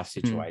challenging life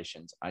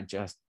situations. I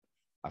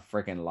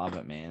freaking love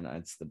it, man.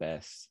 It's the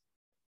best.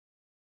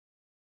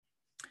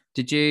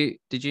 Did you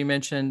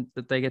mention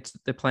that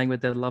they're playing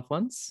with their loved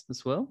ones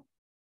as well?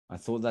 I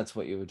thought that's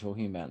what you were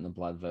talking about in the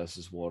blood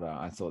versus water.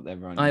 I thought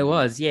everyone. I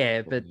was,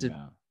 but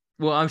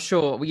well, I'm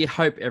sure we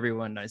hope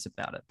everyone knows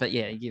about it. But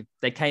yeah,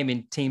 they came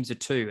in teams of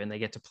 2 and they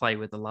get to play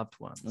with the loved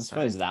ones. I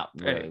suppose that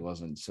really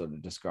wasn't sort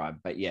of described,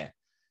 but yeah.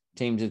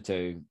 Teams of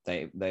 2,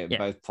 they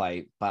both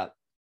play, but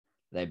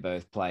they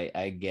both play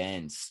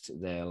against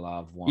their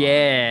loved one.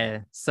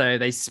 Yeah, so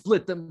they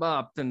split them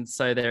up, and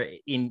so they're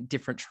in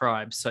different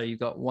tribes. So you've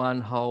got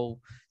one half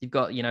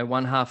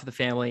of the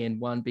family in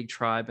one big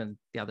tribe, and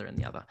the other in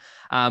the other.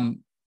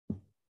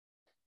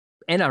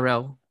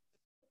 NRL,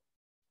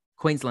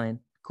 Queensland,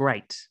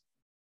 great.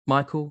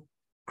 Michael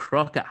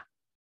Crocker,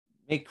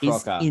 Mick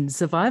Crocker is in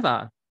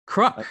Survivor.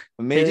 Croc.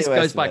 He just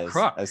goes by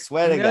Croc. I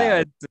swear to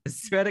God. I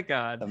swear to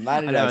God. The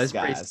Adidas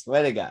guy. I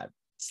swear to God.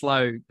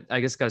 Slow. I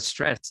just got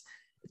stressed.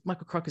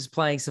 Michael Croc is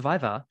playing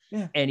Survivor,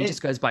 and he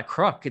just goes by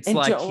Croc. It's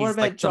like he's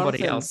like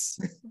somebody else.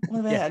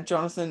 What about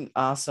Jonathan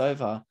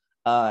Arsover,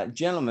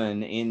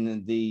 gentleman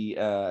in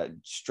the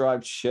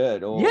striped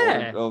shirt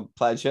or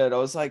plaid shirt? I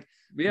was like,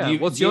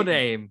 what's your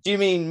name? Do you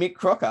mean Mick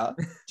Crocker?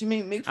 Do you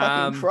mean Mick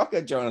fucking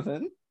Crocker,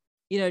 Jonathan?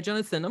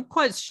 Jonathan, I'm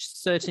quite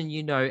certain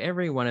you know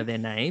every one of their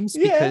names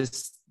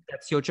because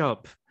that's your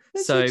job.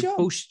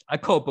 Bullshit. I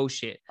call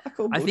bullshit.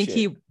 I think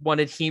he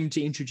wanted him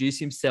to introduce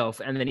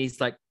himself, and then he's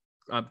like,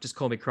 just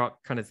call me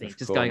Croc kind of thing,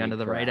 just going under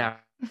the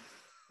radar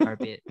a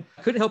bit.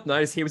 I couldn't help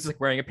notice he was like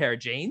wearing a pair of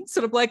jeans.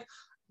 Sort of like,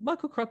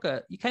 Michael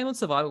Crocker, you came on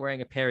Survivor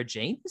wearing a pair of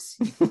jeans?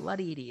 You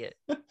bloody idiot.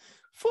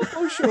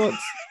 Football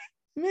shorts.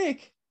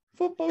 Mick.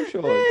 Football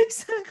shorts. Yeah,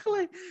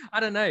 exactly. I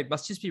don't know. It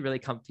must just be really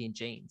comfy in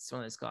jeans. One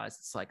of those guys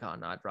that's like, oh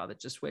no, I'd rather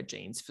just wear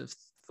jeans for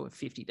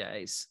 50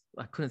 days.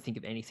 I couldn't think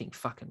of anything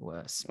fucking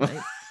worse, mate.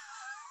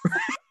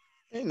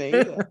 Me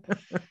neither.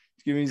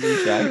 Give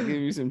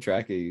me some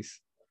trackies.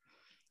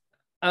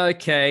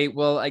 Okay,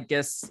 well, I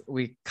guess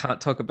we can't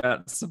talk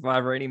about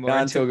Survivor anymore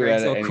until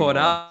Greg's all caught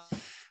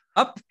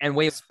up, and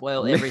we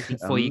spoil everything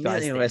for you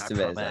guys.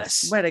 I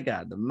swear to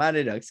God, the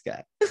Mighty Ducks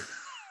guy.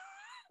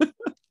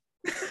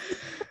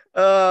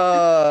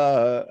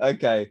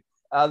 Okay.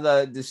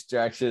 Other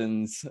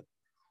distractions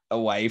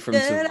away from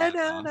Survivor.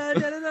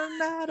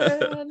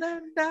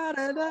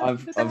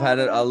 I've had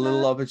a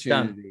little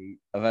opportunity.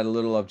 I've had a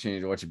little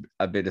opportunity to watch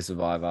a bit of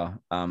Survivor.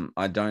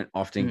 I don't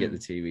often get the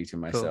TV to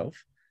myself.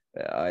 Cool.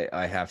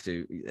 I have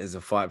to. There's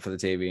a fight for the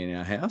TV in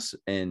our house,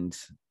 and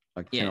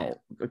I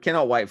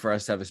cannot wait for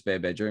us to have a spare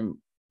bedroom.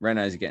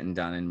 Renos are getting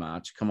done in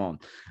March. Come on.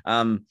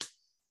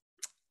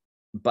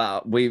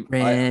 But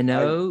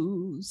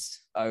Renos.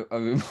 I've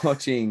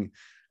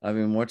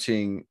been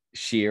watching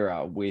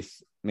Shearer with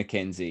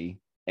Mackenzie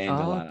and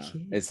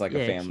Alana. It's like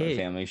a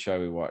family show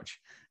we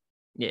watch.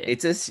 Yeah.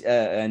 It's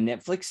a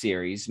Netflix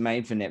series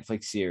made for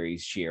Netflix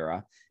series,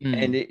 Shearer,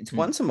 and it's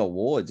won some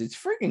awards. It's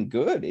freaking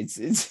good.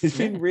 It's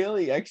been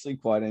really actually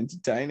quite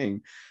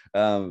entertaining.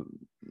 I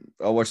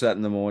watch that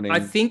in the morning. I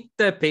think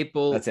the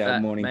people that's our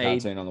morning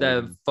cartoon on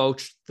the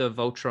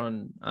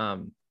Voltron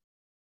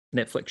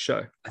Netflix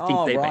show. I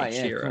think they made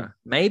Shearer. Cool.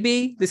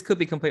 Maybe this could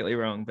be completely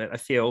wrong, but I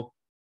feel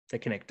they're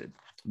connected.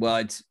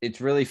 Well,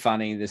 it's really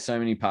funny. There's so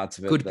many parts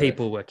of it. Good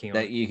people working on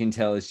that you can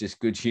tell is just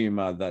good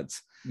humor.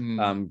 That's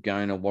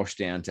going to wash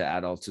down to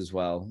adults as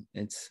well.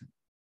 It's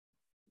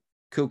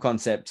cool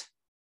concept.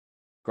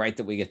 Great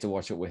that we get to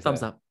watch it with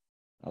Thumbs up.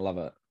 I love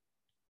it.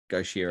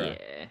 Go Shearer.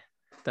 Yeah,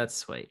 that's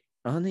sweet.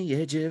 On the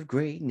edge of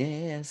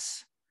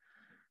greatness,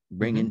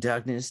 bringing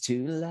darkness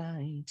to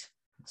light.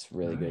 It's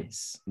really good.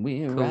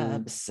 We're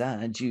right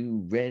beside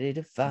you, ready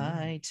to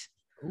fight.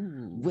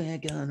 Ooh. We're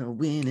gonna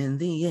win in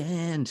the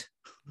end.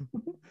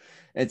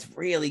 It's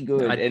really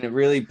good, and it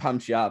really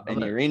pumps you up,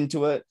 and you're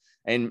into it.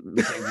 And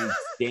Mackenzie's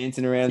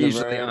dancing around the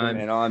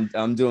room, and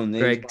I'm doing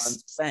these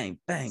ones. Bang,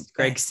 bang.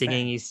 Greg's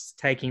singing. Bang. He's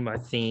taking my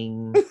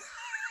thing.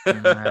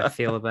 I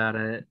feel about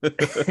it.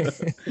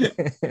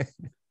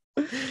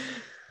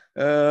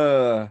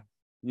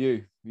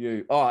 You.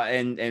 Oh,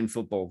 and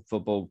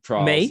football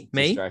trials,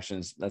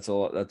 distractions. That's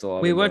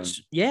all. We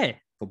watch. Yeah.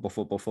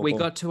 Football. We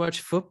got to watch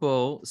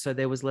football, so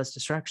there was less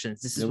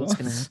distractions. This is what's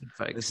going to happen,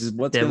 folks. This is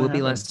what's there will happen.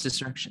 Be less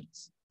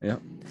distractions. Yeah.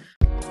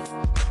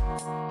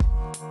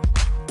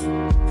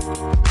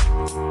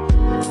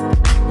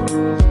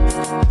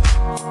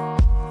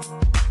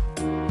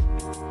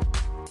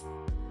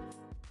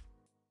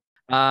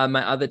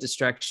 My other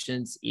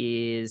distractions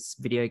is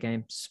video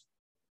games.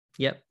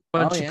 Yep.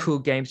 Bunch of cool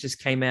games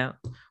just came out.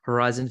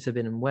 Horizon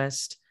Forbidden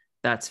West.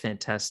 That's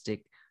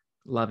fantastic.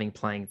 Loving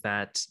playing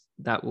that.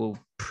 That will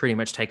pretty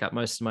much take up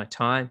most of my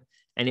time.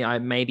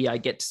 And maybe I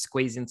get to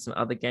squeeze in some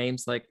other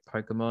games like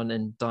Pokemon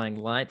and Dying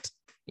Light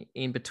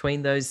in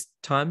between those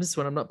times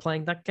when I'm not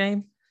playing that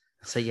game.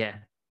 So yeah,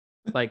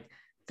 like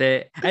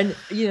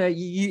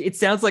it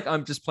sounds like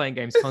I'm just playing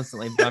games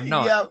constantly, but I'm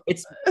not. Yep.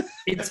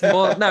 It's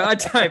more, no, I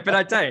don't, but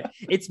I don't.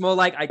 It's more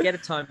like I get a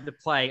time to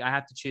play. I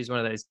have to choose one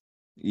of those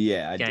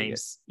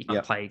games. You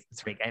can't play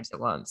 3 games at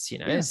once,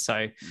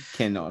 so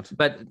cannot.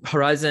 But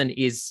Horizon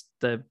is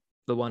the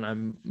one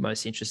I'm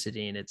most interested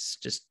in. It's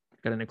just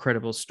got an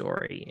incredible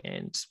story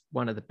and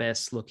one of the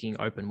best looking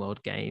open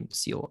world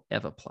games you'll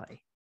ever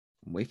play.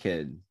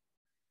 Wicked.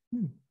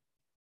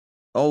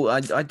 Oh,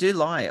 I do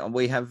lie.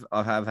 I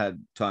have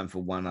had time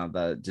for one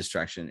other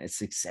distraction. It's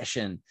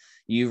Succession.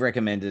 You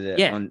recommended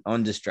it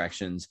on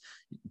distractions.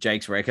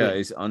 Jake's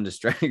Recos on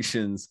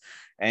distractions.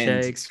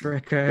 And Jake's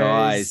Recos.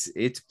 Guys,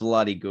 it's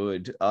bloody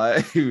good.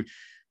 I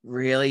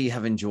really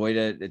have enjoyed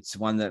it. It's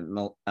one that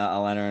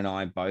Alana and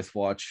I both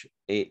watch.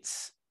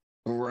 It's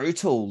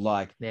brutal.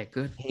 Like, they're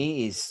good.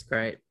 He is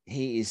great.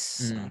 He is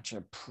such a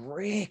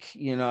prick,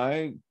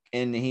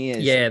 and he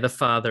is the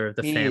father of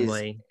the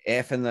family.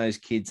 Effing those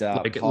kids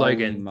up.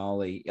 Logan.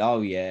 Moly.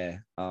 Oh yeah.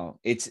 Oh,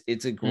 it's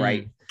a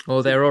great.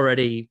 Well, they're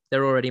already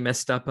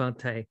messed up, aren't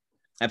they?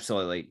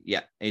 Absolutely.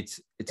 Yeah.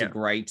 It's a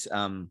great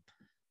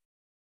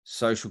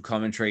social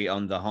commentary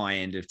on the high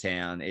end of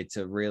town. It's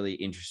a really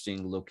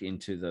interesting look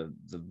into the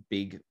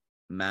big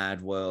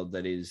mad world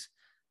that is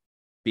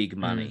big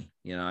money,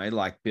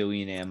 like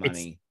billionaire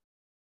money,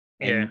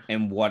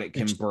 and what it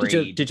can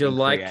breed. Did you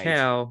like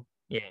how?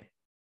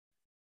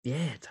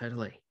 Yeah,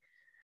 totally.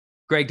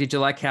 Greg, did you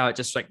like how it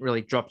just like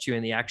really dropped you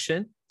in the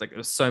action? Like there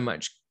was so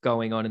much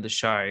going on in the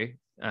show.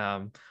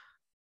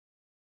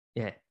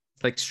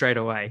 Like straight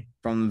away.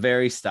 From the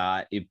very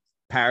start, it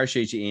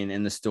parachutes you in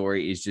and the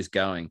story is just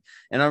going.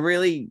 And I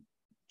really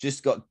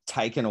just got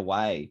taken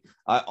away.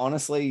 I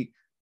honestly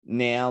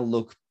now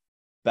look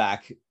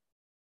back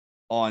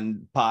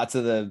on parts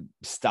of the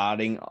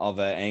starting of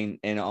it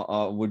and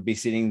I would be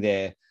sitting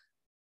there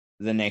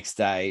the next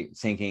day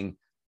thinking,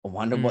 I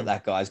wonder what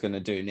that guy's going to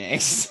do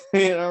next.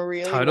 I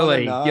really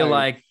totally. Know. You're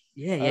like,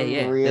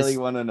 I really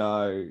want to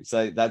know.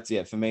 So that's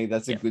for me.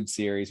 That's a good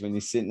series when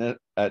you're sitting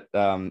at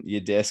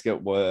your desk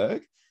at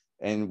work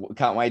and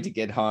can't wait to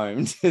get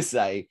home to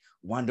say,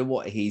 wonder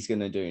what he's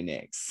going to do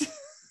next.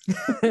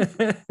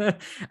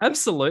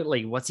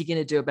 Absolutely. What's he going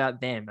to do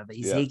about them?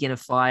 Is he going to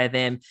fire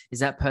them? Is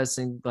that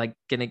person like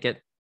going to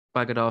get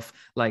buggered off?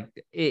 Like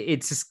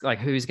it's just like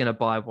who's going to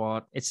buy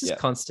what? It's just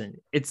constant.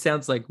 It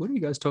sounds like, what are you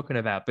guys talking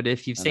about? But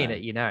if you've seen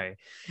it,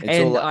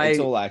 it's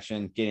all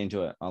action. Get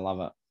into it. I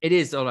love it. It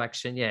is all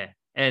action,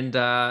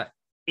 and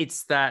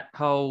it's that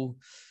whole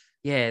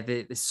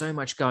there's so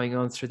much going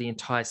on through the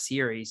entire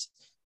series.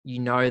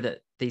 That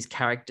these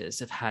characters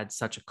have had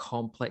such a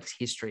complex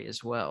history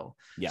as well.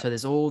 So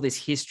there's all this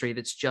history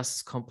that's just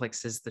as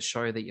complex as the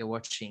show that you're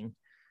watching.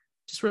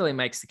 Just really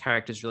makes the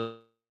characters really,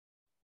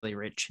 really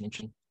rich and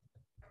interesting.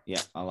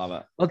 Yeah, I love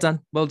it.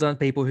 Well done,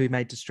 people who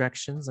made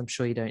distractions. I'm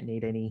sure you don't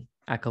need any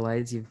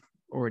accolades. You've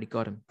already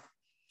got them.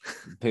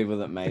 People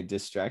that made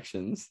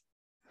distractions.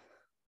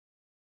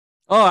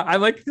 Oh,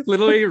 I'm like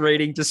literally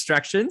reading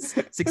distractions.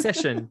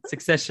 Succession.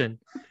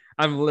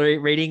 I'm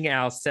reading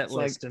our set It's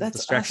list, like, and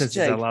distractions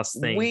is our last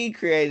thing. We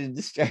created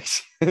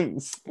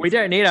distractions. We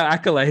don't need our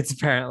accolades,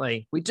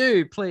 apparently. We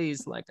do.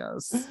 Please like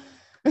us.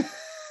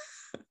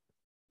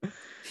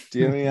 Do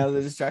you have any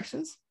other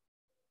distractions?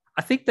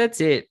 I think that's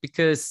it,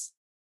 because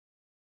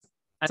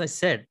as I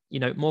said,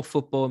 more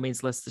football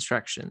means less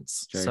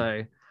distractions. True.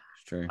 So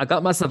True. I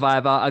got my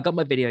Survivor. I got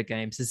my video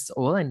games. This is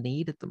all I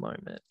need at the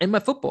moment. And my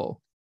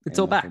football. It's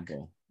all back.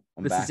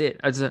 This is it.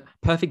 It's a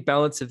perfect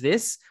balance of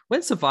this.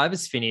 When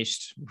Survivor's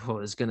finished,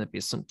 there's going to be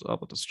some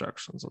other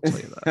distractions. I'll tell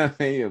you that.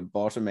 You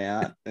bottom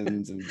out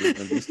and some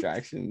different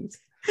distractions.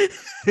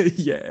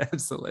 Yeah,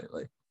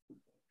 absolutely.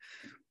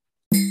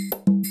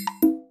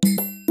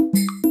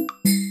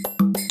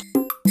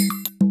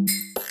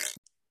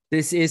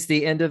 This is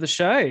the end of the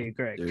show,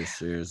 Greg.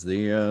 This is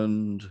the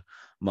end,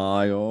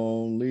 my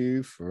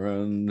only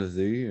friend,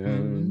 the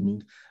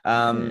end.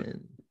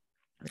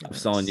 I've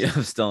stolen your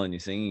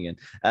singing again.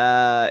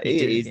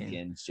 It is the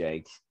end,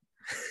 Jake.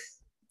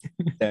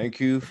 Thank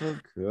you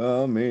for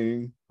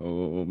coming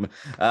home.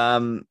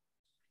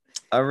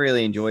 I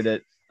really enjoyed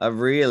it. I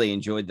really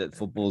enjoyed that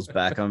football's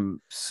back.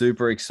 I'm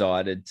super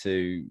excited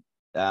to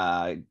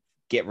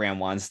get round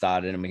one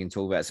started, and we can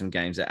talk about some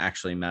games that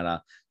actually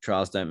matter.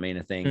 Trials don't mean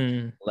a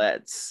thing.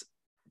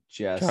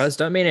 Trials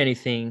don't mean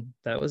anything.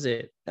 That was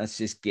it. Let's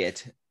just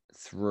get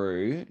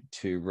through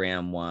to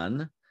round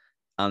one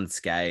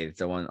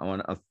unscathed. I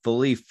want a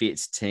fully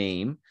fit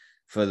team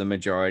for the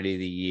majority of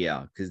the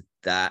year, because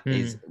that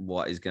is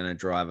what is going to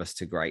drive us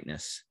to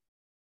greatness.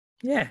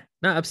 Yeah,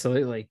 no,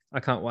 absolutely. I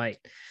can't wait.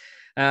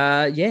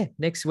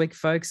 Next week,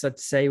 folks, I'd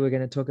say we're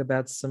going to talk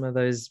about some of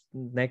those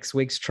next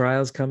week's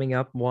trials coming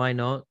up. Why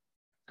not?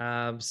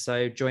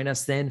 So join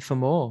us then for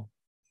more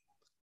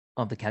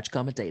of the Couch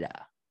Commentator.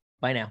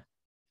 Bye now.